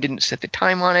oven and didn't set the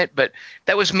time on it, but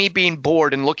that was me being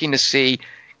bored and looking to see,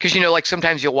 because like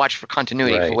sometimes you'll watch for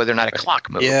continuity for whether or not a clock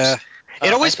moves. Yeah.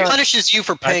 It always punishes you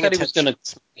for paying attention.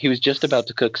 He was just about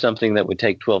to cook something that would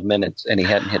take 12 minutes, and he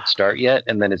hadn't hit start yet,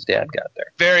 and then his dad got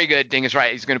there. Very good, Dingus.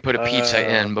 Right, he's going to put a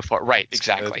pizza in before. Right,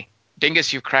 exactly. Good.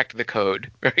 Dingus, you've cracked the code.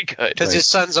 Very good. Because his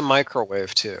son's a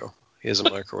microwave too. He has a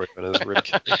microwave in his rib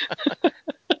cage.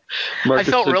 I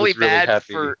felt really bad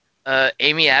for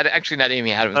Amy Adams. Actually, not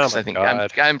Amy Adams. Oh I think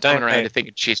I'm coming around to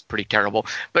thinking she's pretty terrible.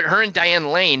 But her and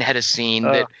Diane Lane had a scene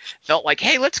that felt like,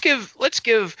 hey, let's give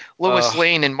Lois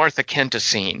Lane and Martha Kent a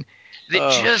scene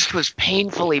that just was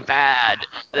painfully bad.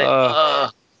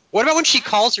 What about when she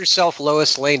calls herself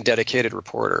Lois Lane, dedicated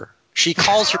reporter? She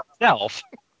calls herself.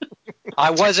 I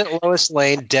wasn't Lois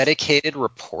Lane, dedicated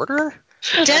reporter.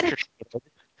 Dedicated.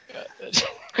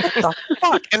 What the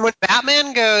fuck? And when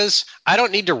Batman goes, I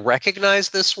don't need to recognize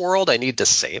this world, I need to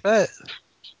save it.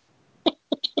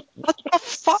 What the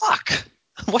fuck?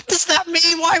 What does that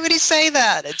mean? Why would he say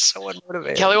that? It's so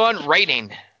unmotivating. Kelly Wand,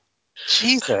 writing.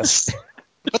 Jesus.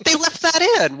 But they left that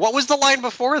in. What was the line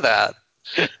before that?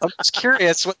 I'm just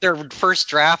curious what their first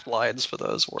draft lines for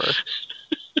those were.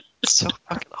 It's so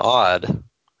fucking odd.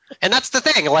 And that's the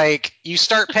thing, like, you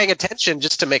start paying attention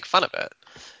just to make fun of it.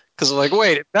 Because, like,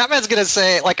 wait, Batman's going to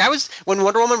say, like, when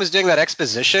Wonder Woman was doing that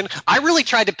exposition, I really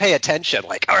tried to pay attention.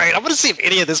 Like, all right, I'm going to see if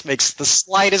any of this makes the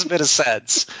slightest bit of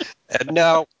sense. And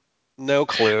no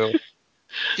clue.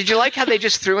 Did you like how they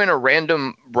just threw in a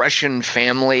random Russian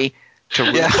family to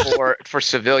root for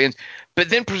civilians? But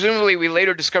then presumably we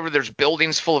later discover there's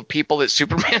buildings full of people that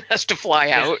Superman has to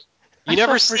fly out. You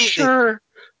never for sure.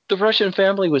 The Russian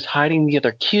family was hiding the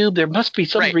other cube. There must be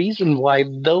some reason why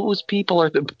those people are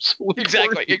the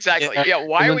exactly. Yeah,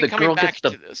 why are we coming back to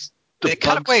this? The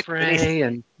bug spray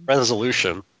and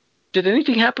resolution. Did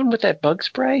anything happen with that bug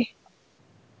spray?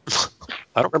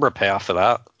 I don't remember a payoff for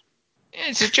that.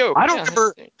 It's a joke. I don't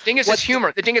remember. The thing is, it's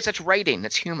humor. The thing is, that's writing.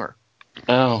 That's humor.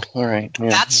 Oh, all right. Yeah.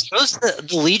 That's supposed to,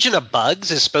 the Legion of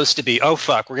Bugs is supposed to be, oh,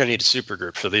 fuck, we're going to need a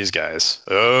supergroup for these guys.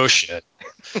 Oh, shit.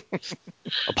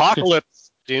 Apocalypse.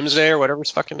 Doomsday or whatever his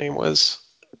fucking name was.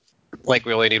 Like,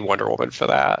 we only need Wonder Woman for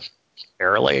that.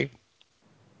 Barely.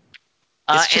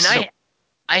 And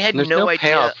I had no idea.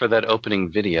 Payoff for that opening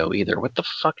video either. What the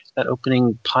fuck is that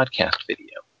opening podcast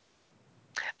video?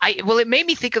 Well, it made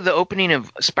me think of the opening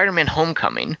of Spider-Man: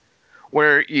 Homecoming,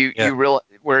 where you realize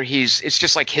where it's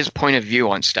just like his point of view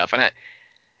on stuff, and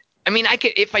I mean, I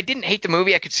could, if I didn't hate the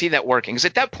movie, I could see that working. Because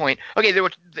at that point, okay,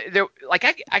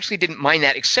 I actually didn't mind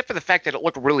that, except for the fact that it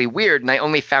looked really weird, and I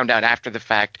only found out after the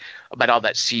fact about all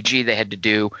that CG they had to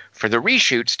do for the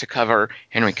reshoots to cover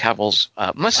Henry Cavill's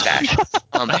mustache.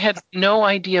 I had no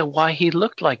idea why he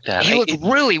looked like that. He looked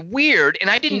really weird, and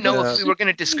I didn't know if we were going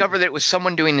to discover that it was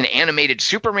someone doing an animated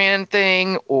Superman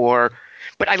thing, but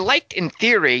I liked, in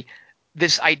theory,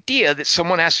 this idea that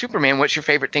someone asks Superman, what's your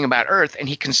favorite thing about Earth? And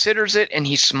he considers it and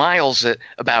he smiles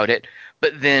about it,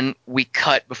 but then we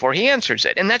cut before he answers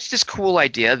it. And that's this cool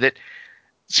idea that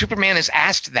Superman is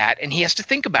asked that and he has to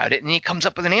think about it and he comes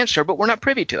up with an answer, but we're not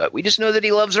privy to it. We just know that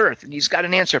he loves Earth and he's got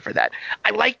an answer for that. I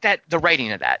like that, the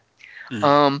writing of that.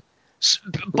 Mm-hmm.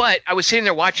 But I was sitting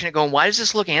there watching it going, why does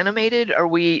this look animated? Are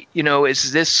we,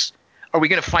 are we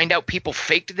going to find out people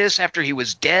faked this after he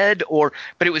was dead?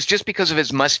 But it was just because of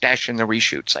his mustache in the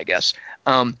reshoots, I guess.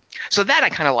 So that I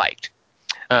kind of liked.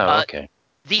 Oh, okay.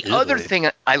 The other thing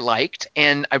I liked,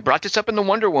 and I brought this up in the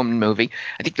Wonder Woman movie,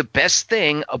 I think the best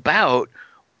thing about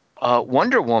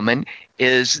Wonder Woman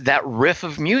is that riff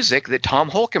of music that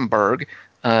Tom Holkenborg,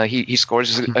 he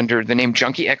scores under the name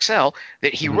Junkie XL,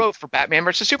 that he wrote for Batman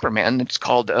vs. Superman. It's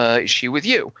called Is She With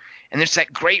You? And it's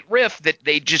that great riff that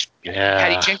they just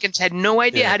Patty Jenkins had no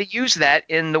idea how to use that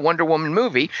in the Wonder Woman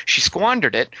movie. She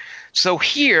squandered it. So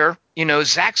here,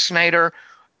 Zack Snyder,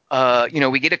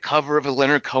 we get a cover of a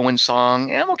Leonard Cohen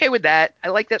song. And I'm okay with that. I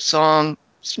like that song.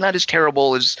 It's not as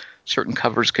terrible as certain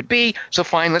covers could be. So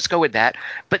fine, let's go with that.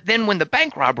 But then when the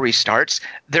bank robbery starts,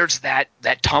 there's that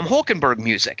Tom Holkenborg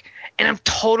music. And I'm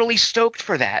totally stoked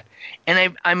for that.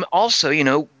 And I'm also,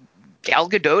 Gal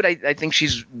Gadot, I think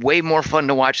she's way more fun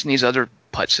to watch than these other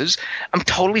putzes. I'm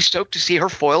totally stoked to see her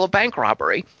foil a bank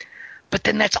robbery. But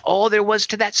then that's all there was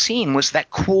to that scene, was that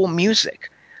cool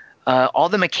music. all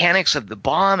the mechanics of the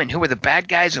bomb and who were the bad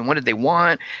guys and what did they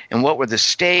want and what were the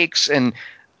stakes and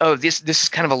this is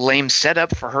kind of a lame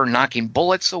setup for her knocking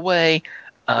bullets away.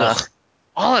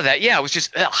 All of that, yeah, it was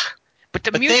just ugh. But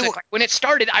the music, when it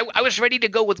started, I was ready to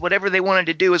go with whatever they wanted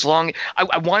to do.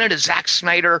 I wanted a Zack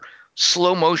Snyder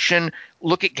slow motion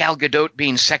look at Gal Gadot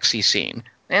being sexy scene,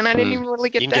 and I didn't even really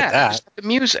get that. Just the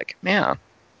music, yeah.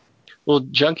 Well,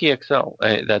 Junkie XL,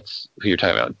 that's who you're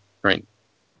talking about, right?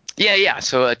 Yeah.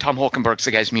 So Tom Holkenborg's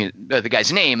the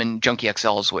guy's name, and Junkie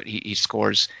XL is what he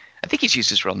scores. I think he's used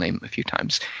his real name a few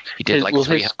times. He did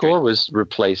his score was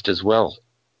replaced as well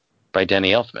by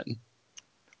Danny Elfman.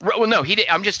 Well, no, he did.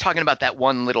 I'm just talking about that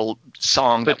one little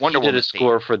song. But that Wonder he did Woman a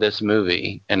score for this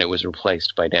movie, and it was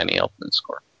replaced by Danny Elfman's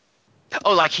score.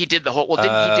 Oh, like he did the whole. Well,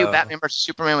 didn't he do Batman vs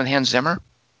Superman with Hans Zimmer?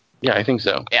 Yeah, I think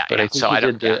so. Yeah, but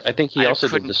I think he also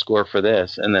did the score for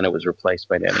this, and then it was replaced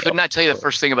by Danny Elfman. Could not tell you the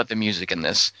first thing about the music in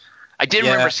this. I did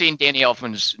remember seeing Danny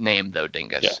Elfman's name, though,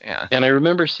 Dingus. Yeah. And I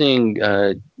remember seeing,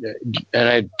 and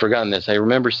I'd forgotten this, I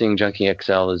remember seeing Junkie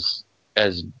XL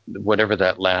as whatever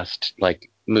that last, like,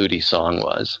 moody song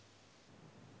was.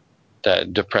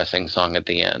 That depressing song at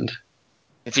the end.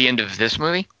 At the end of this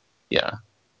movie? Yeah.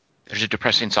 There's a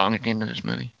depressing song at the end of this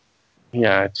movie?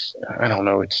 Yeah, I don't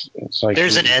know, it's like...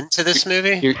 There's an end to this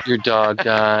movie? Your dog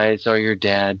dies, or your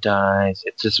dad dies.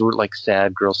 It's this like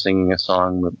sad girl singing a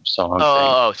song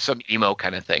Oh, some emo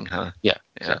kind of thing, huh? Yeah,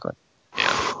 exactly.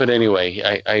 Yeah. But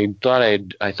anyway, I thought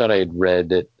I had read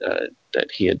that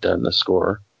he had done the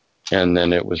score, and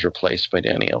then it was replaced by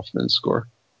Danny Elfman's score.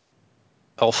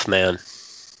 Elfman.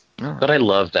 Oh. But I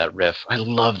love that riff. I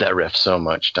love that riff so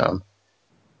much, Tom.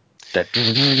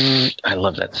 I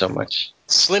love that so much.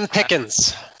 Slim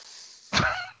Pickens.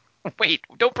 Wait,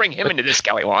 don't bring him into this,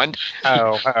 Kelly Wand.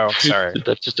 Oh, sorry.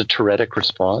 That's just a Tourettic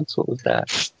response? What was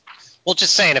that? Well,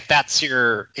 just saying, if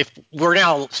we're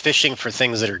now fishing for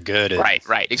things that are good.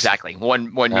 Right, exactly.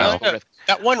 One riff.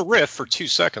 That one riff for 2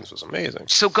 seconds was amazing.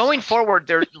 So going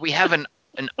forward, we have an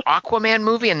Aquaman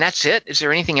movie, and that's it? Is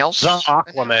there anything else? The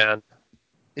Aquaman.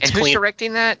 And who's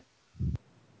directing that?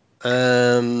 I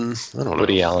don't know.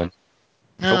 Woody Allen.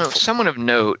 No, someone of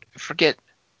note.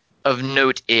 Of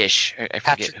note-ish. I forget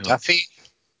Patrick who. Duffy?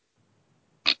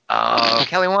 Oh,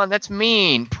 Kelly Wand, that's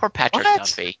mean. Poor Patrick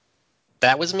Duffy.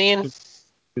 That was mean?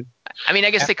 I mean,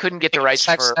 I guess they couldn't get the rights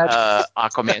for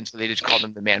Aquaman, so they just called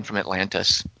him the Man from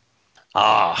Atlantis.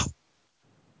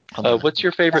 What's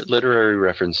your favorite literary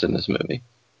reference in this movie?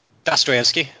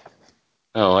 Dostoevsky.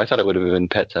 Oh, I thought it would have been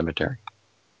Pet Sematary.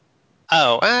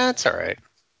 Oh, that's all right.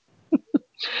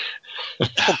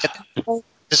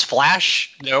 Does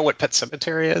Flash know what Pet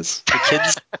Sematary is? The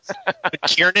kids? Did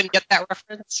Kieran get that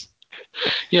reference?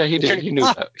 Yeah, he did. He knew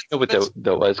what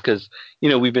that was because,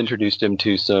 we've introduced him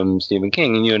to some Stephen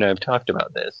King, and you and I have talked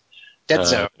about this. Dead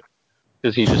Zone.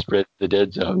 Because he just read The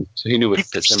Dead Zone, so he knew what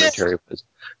Pet Sematary was.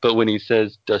 But when he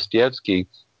says Dostoevsky,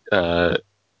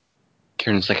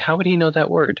 Kieran's like, how would he know that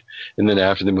word? And then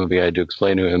after the movie, I had to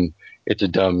explain to him, it's a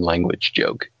dumb language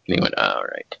joke. And he went, all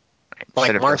right.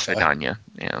 Like Martha Danya,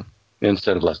 yeah.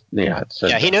 Instead of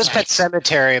he knows Pet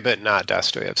Sematary, but not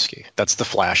Dostoevsky. That's the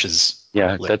Flash's.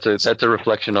 Yeah, that's a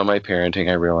reflection on my parenting.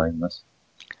 I realize this.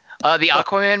 The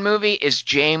Aquaman movie is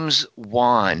James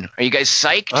Wan. Are you guys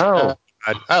psyched? The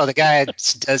guy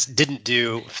didn't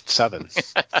do 7.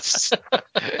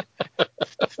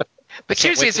 But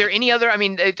seriously, is there any other? I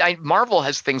mean, Marvel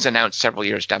has things announced several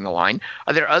years down the line.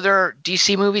 Are there other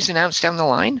DC movies announced down the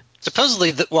line?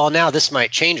 Supposedly, now this might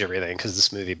change everything because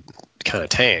this movie kind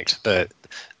of tanked. But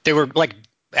they were like,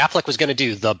 Affleck was going to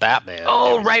do The Batman.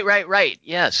 Oh, right.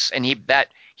 Yes, and he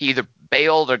either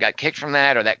bailed or got kicked from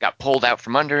that, or that got pulled out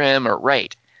from under him, or he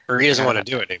doesn't want to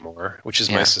do it anymore, which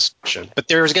is my suspicion. But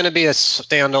there was going to be a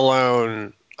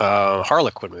standalone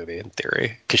Harlequin movie in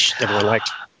theory because everyone liked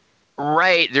it.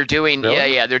 Right, they're doing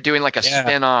they're doing like a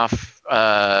spin-off,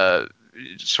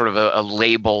 sort of a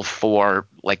label for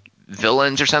like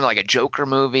villains or something, like a Joker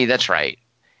movie. That's right.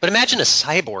 But imagine a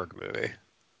cyborg movie.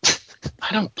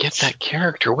 I don't get that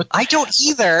character. I don't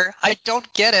either. I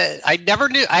don't get it. I never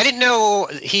knew. I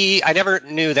never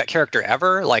knew that character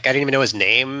ever. Like, I didn't even know his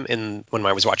name when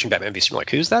I was watching Batman v Superman.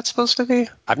 Like, who's that supposed to be?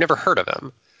 I've never heard of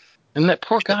him. And that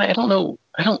poor guy, I don't know.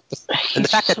 And the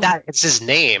fact that it's his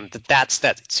name, that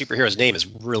superhero's name is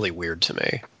really weird to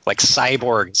me. Like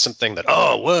Cyborg, something that,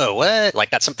 what?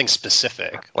 Like that's something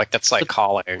specific. Like that's like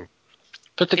calling.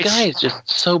 But the guy is just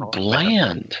so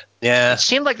bland. Yeah. It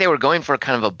seemed like they were going for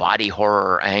kind of a body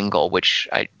horror angle, which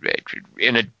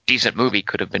in a decent movie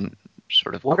could have been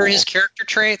sort of. What are his character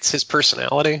traits? His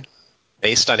personality?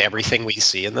 Based on everything we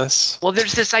see in this? Well,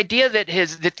 there's this idea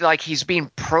that he's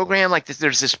being programmed, like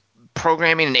there's this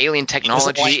programming and alien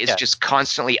technology like is that. just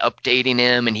constantly updating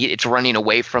him, and it's running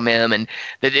away from him, and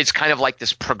that it's kind of like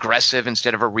this progressive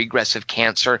instead of a regressive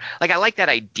cancer. Like, I like that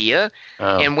idea.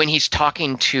 And when he's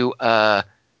talking to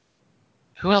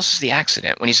who else is the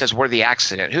accident? When he says we're the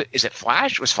accident, who is it?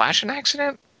 Flash? Was Flash an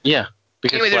accident? Yeah.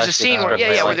 Because Anyway, there's a Flash scene gets where struck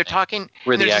by where they're lightning. talking.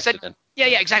 We're and the there's a accident. Yeah,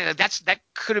 exactly. That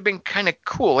could have been kind of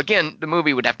cool. Again, the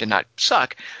movie would have to not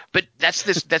suck, but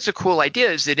that's a cool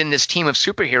idea. Is that in this team of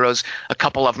superheroes, a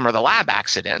couple of them are the lab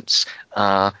accidents,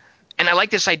 and I like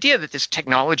this idea that this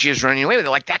technology is running away with it.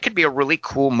 Like, that could be a really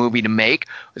cool movie to make.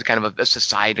 It's kind of a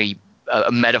society,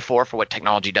 a metaphor for what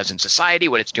technology does in society,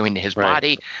 what it's doing to his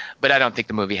body. But I don't think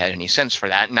the movie had any sense for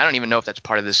that, and I don't even know if that's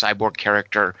part of the cyborg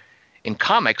character in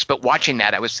comics. But watching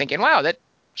that, I was thinking, wow,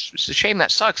 it's a shame that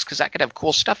sucks, because that could have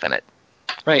cool stuff in it.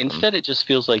 Right. Instead, it just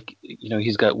feels like,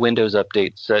 he's got Windows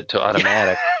updates set to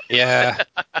automatic. Yeah.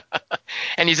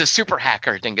 And he's a super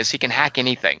hacker, Dingus. He can hack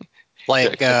anything.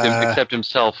 Like, except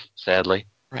himself, sadly.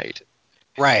 Right.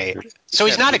 right. So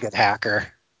he's not a good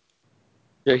hacker.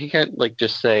 Yeah, he can't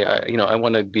just say, I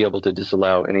want to be able to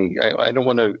disallow any. I don't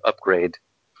want to upgrade.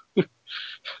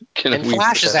 And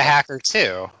Flash is a hacker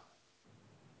too.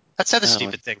 That's the other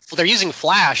stupid thing. They're using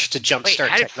Flash to jumpstart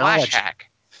how did technology. Flash hack?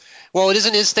 Well, it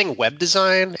isn't his thing web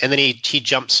design, and then he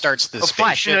jumpstarts the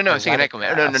Flash. spaceship. No,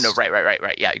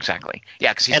 right. Yeah, exactly.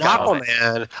 Yeah, because he's and got all that.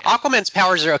 Aquaman. Aquaman's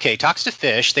powers are okay. Talks to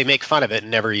fish. They make fun of it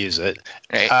and never use it.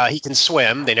 Right. He can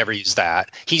swim. They never use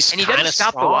that. And he doesn't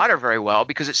stop the water very well,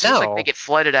 because it seems like they get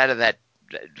flooded out of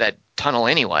that tunnel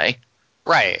anyway.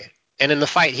 Right. And in the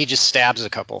fight, he just stabs a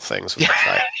couple things with the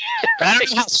fight. But I don't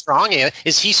know how strong he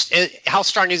is. How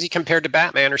strong is he compared to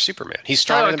Batman or Superman? He's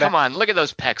stronger than Come on, look at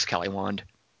those pecs, Kelly Wand.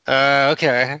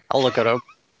 Okay. I'll look at him.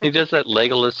 He does that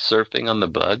Legolas surfing on the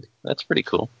bug. That's pretty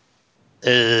cool.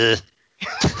 I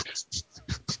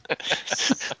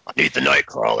need the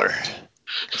Nightcrawler.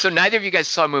 So neither of you guys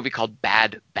saw a movie called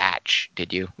Bad Batch,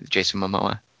 did you, with Jason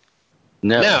Momoa?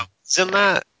 No. It's in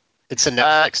that. It's a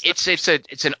Netflix.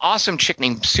 It's an awesome chick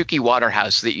named Suki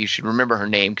Waterhouse that you should remember her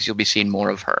name, because you'll be seeing more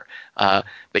of her.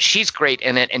 But she's great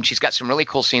in it, and she's got some really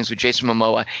cool scenes with Jason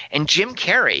Momoa. And Jim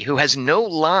Carrey, who has no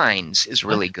lines, is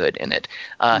really good in it.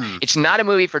 It's not a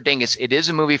movie for Dingus. It is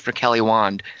a movie for Kelly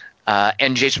Wand.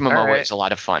 And Jason Momoa is a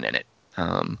lot of fun in it.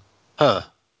 Bad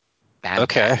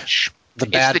Batch. The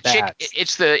Bad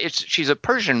Batch. She's a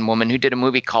Persian woman who did a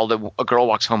movie called A Girl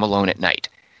Walks Home Alone at Night.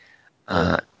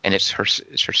 And it's her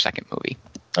second movie.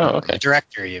 Oh, okay.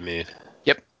 Director, you mean?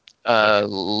 Yep.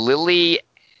 Lily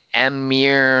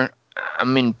Amir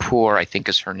Aminpour, I think,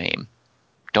 is her name.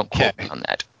 Don't quote me on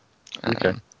that.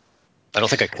 Okay. I don't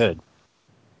think I could.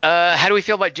 How do we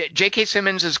feel about J.K.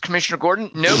 Simmons as Commissioner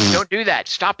Gordon? No, don't do that.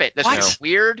 Stop it. That's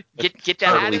weird. Get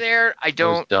that out of there. I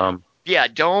don't. Dumb. Yeah,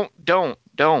 don't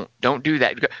do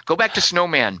that. Go back to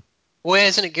Snowman. Why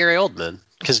isn't it Gary Oldman?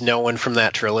 Because no one from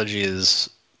that trilogy is.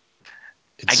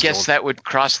 I guess that would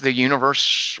cross the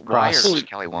universe wires,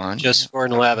 Kelly Wand. Just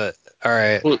Gordon Levitt. All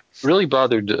right. Well, it really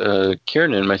bothered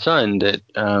Kieran and my son that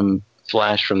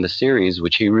Flash from the series,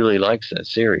 which he really likes that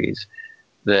series,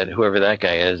 that whoever that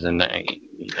guy is, and I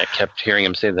kept hearing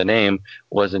him say the name,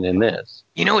 wasn't in this.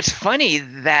 It's funny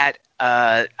that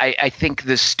I think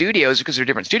the studios, because they're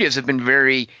different studios, have been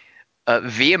very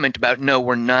vehement about, no,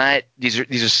 we're not. These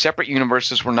are separate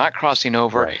universes. We're not crossing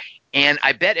over. Right. And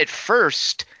I bet at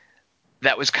first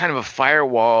that was kind of a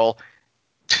firewall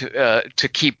to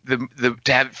keep to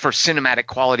have for cinematic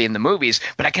quality in the movies.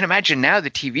 But I can imagine now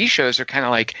the TV shows are kind of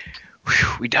like, whew,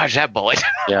 we dodged that bullet.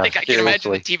 Yeah, I can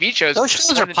imagine the TV shows. Those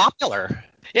shows are popular.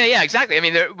 Yeah, exactly. I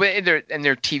mean, they're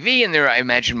TV, and they're, I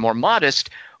imagine, more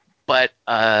modest. But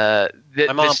the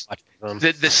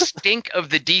stink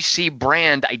of the DC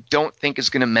brand, I don't think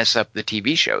is going to mess up the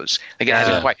TV shows. Like, it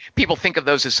hasn't quite. People think of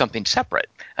those as something separate,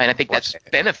 and I think that's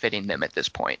benefiting them at this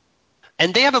point.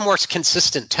 And they have a more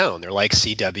consistent tone. They're like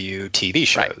CW TV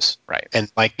shows. Right.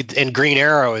 And and Green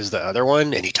Arrow is the other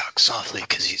one, and he talks softly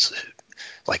because he's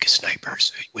like a sniper,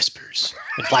 so he whispers.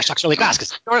 And Flash talks really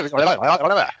fast.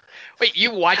 Wait,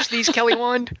 you watched these, Kelly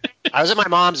Wand? I was at my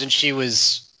mom's, and she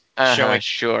was showing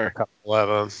a couple of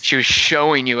them. She was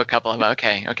showing you a couple of them.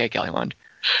 Okay, Kelly Wand.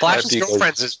 Flash's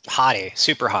girlfriend's is hottie,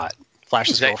 super hot.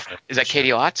 Flash's girlfriend. Is that Katie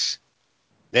Lotz?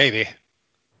 Maybe.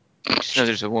 I just know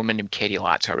there's a woman named Katie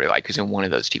Lotz I really like, who's in one of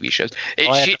those TV shows.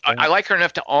 I like her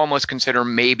enough to almost consider,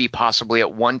 maybe possibly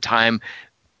at one time,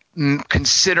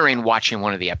 considering watching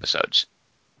one of the episodes.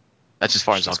 That's as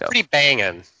far as I'll go. Pretty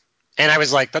banging. And I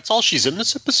was like, that's all she's in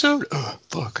this episode? Oh,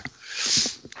 fuck.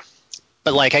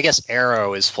 But I guess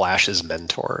Arrow is Flash's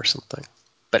mentor or something.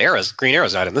 But Green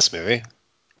Arrow's not in this movie.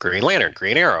 Green Lantern,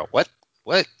 Green Arrow. What?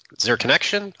 Is there a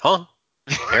connection? Huh?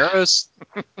 Arrows,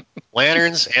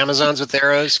 lanterns, Amazons with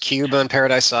arrows, Cube on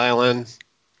Paradise Island.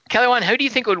 Kelly Wand, who do you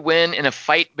think would win in a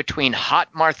fight between Hot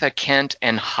Martha Kent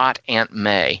and Hot Aunt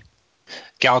May?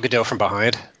 Gal Gadot from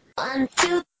behind. 1,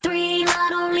 2, 3,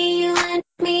 not only you and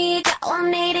me, got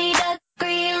 180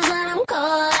 degrees, and I'm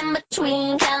caught in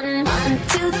between, counting 1,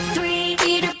 2, 3,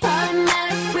 Peter Pan,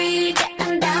 Mary,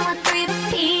 getting down with 3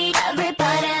 P,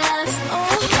 everybody loves,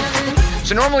 oh,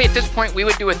 So normally at this point we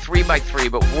would do a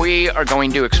 3x3, but we are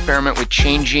going to experiment with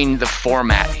changing the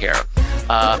format here.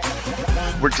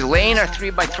 We're delaying our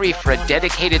 3x3 for a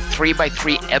dedicated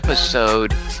 3x3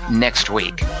 episode next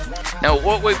week. Now,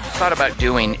 what we've thought about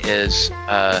doing is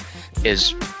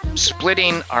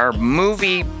splitting our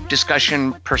movie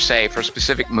discussion per se for a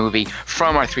specific movie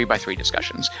from our 3x3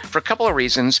 discussions for a couple of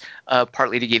reasons,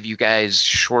 partly to give you guys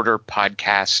shorter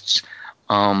podcasts,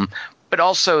 but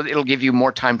also it'll give you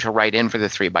more time to write in for the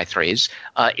 3x3s.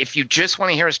 If you just want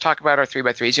to hear us talk about our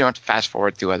 3x3s, you don't have to fast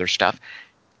forward through other stuff.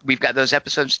 We've got those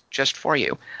episodes just for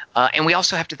you. And we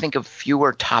also have to think of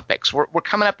fewer topics. We're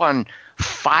coming up on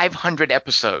 500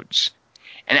 episodes.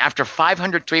 And after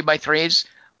 500 3x3s,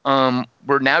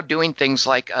 we're now doing things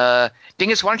like,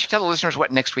 Dingus, why don't you tell the listeners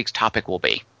what next week's topic will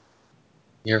be?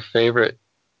 Your favorite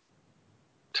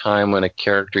time when a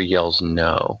character yells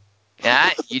no.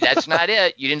 Yeah, that's not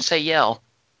it. You didn't say yell.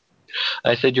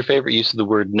 I said your favorite use of the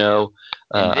word no.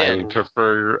 I would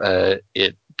prefer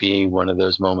it being one of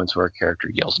those moments where a character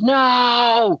yells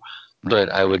no, but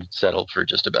I would settle for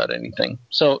just about anything.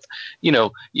 So,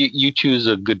 you choose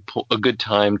a good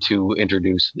time to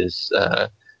introduce this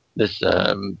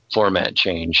format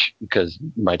change, because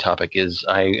my topic is,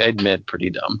 I admit, pretty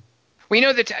dumb. We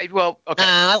know that. Well, okay.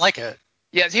 I like it.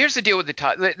 Yeah, here's the deal with the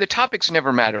topic. The topics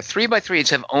never matter.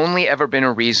 3x3s have only ever been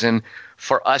a reason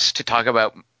for us to talk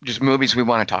about just movies we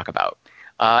want to talk about.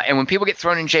 And when people get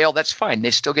thrown in jail, that's fine.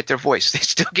 They still get their voice. They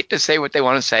still get to say what they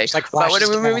want to say about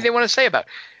whatever movie they want to say about.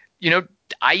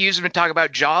 I use them to talk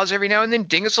about Jaws every now and then.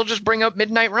 Dingus will just bring up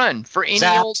Midnight Run for any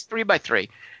old 3x3.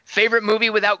 Favorite movie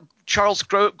without Charles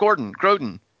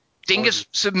Grodin. Dingus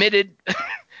submitted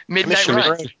Midnight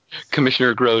Run.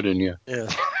 Commissioner Grodin, yeah.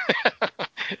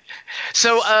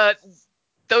 So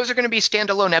those are going to be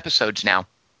standalone episodes now,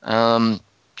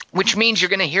 which means you're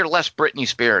going to hear less Britney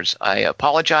Spears. I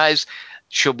apologize.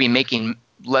 She'll be making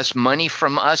less money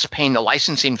from us paying the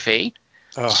licensing fee.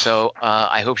 Oh. So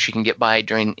I hope she can get by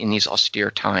in these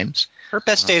austere times. Her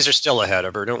best days are still ahead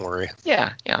of her. Don't worry.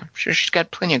 Yeah. I'm sure she's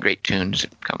got plenty of great tunes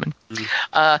coming.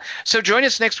 So join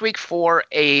us next week for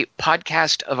a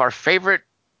podcast of our favorite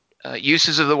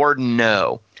uses of the word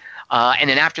no. And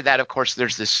then after that, of course,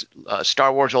 there's this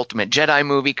Star Wars Ultimate Jedi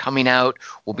movie coming out.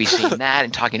 We'll be seeing that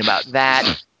and talking about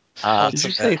that. Did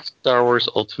you say Star Wars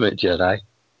Ultimate Jedi?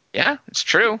 Yeah, it's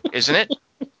true, isn't it?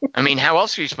 I mean, how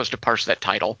else are you supposed to parse that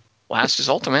title? Last is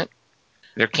ultimate.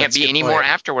 There can't be any more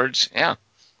afterwards. Yeah.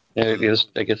 I guess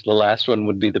the last one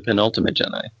would be the penultimate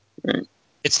Jedi. Right?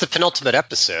 It's the penultimate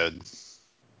episode.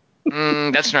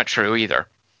 That's not true either.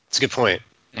 That's a good point.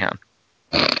 Yeah.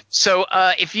 So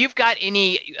if you've got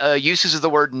any uses of the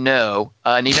word no,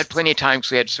 and you've had plenty of time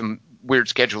because we had some weird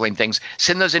scheduling things,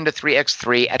 send those into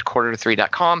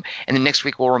 3x3@quarter-to-3.com, and then next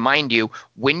week we'll remind you,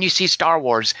 when you see Star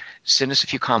Wars, send us a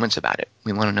few comments about it.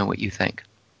 We want to know what you think.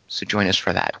 So join us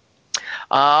for that.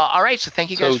 All right, so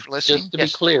thank you guys for listening. Just to be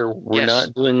clear, we're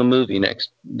not doing a movie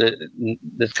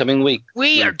this coming week.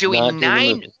 We're doing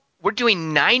 9. We're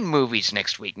doing 9 movies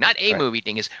next week. Not a movie,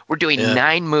 Dingus. We're doing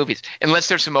 9 movies, unless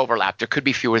there's some overlap. There could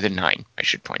be fewer than 9, I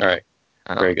should point out. All right.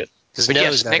 Very good. Because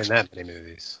there's not in that many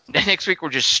movies. Next week, we're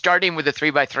just starting with the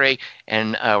 3x3,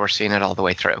 and we're seeing it all the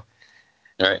way through. All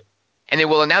right. And then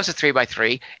we'll announce the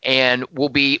 3x3, and we'll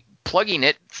be plugging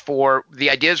it for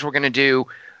the ideas we're going to do.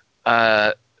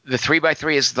 The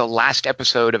 3x3 is the last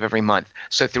episode of every month.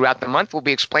 So throughout the month, we'll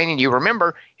be explaining to you,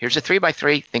 remember, here's a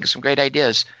 3x3. Think of some great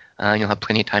ideas. You'll have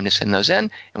plenty of time to send those in,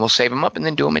 and we'll save them up and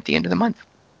then do them at the end of the month.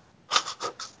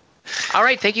 All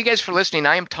right. Thank you guys for listening.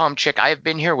 I am Tom Chick. I have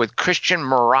been here with Christian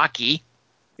Meraki.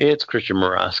 It's Christian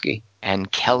Morosky.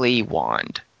 And Kelly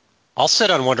Wand. I'll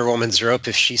sit on Wonder Woman's rope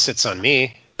if she sits on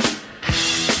me.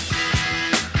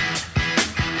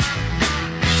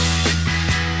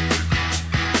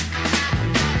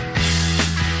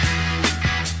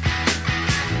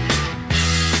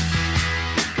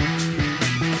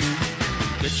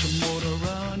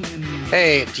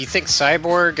 Hey, do you think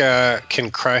Cyborg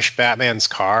can crush Batman's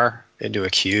car into a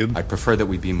cube? I prefer that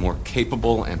we be more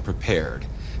capable and prepared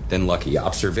than lucky.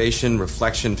 Observation,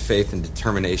 reflection, faith, and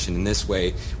determination. In this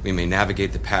way, we may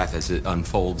navigate the path as it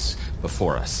unfolds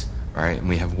before us. All right, and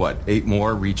we have, 8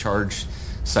 more recharge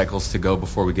cycles to go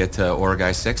before we get to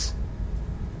Orogai 6?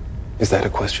 Is that a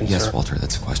question, Yes, sir? Walter,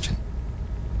 that's a question.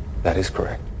 That is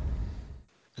correct.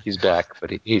 He's back,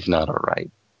 but he's not all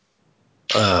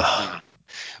right.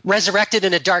 Resurrected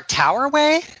in a dark tower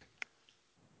way?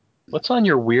 What's on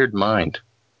your weird mind?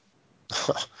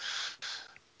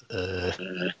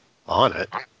 On it.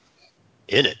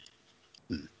 In it.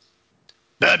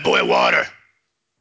 Bad boy water.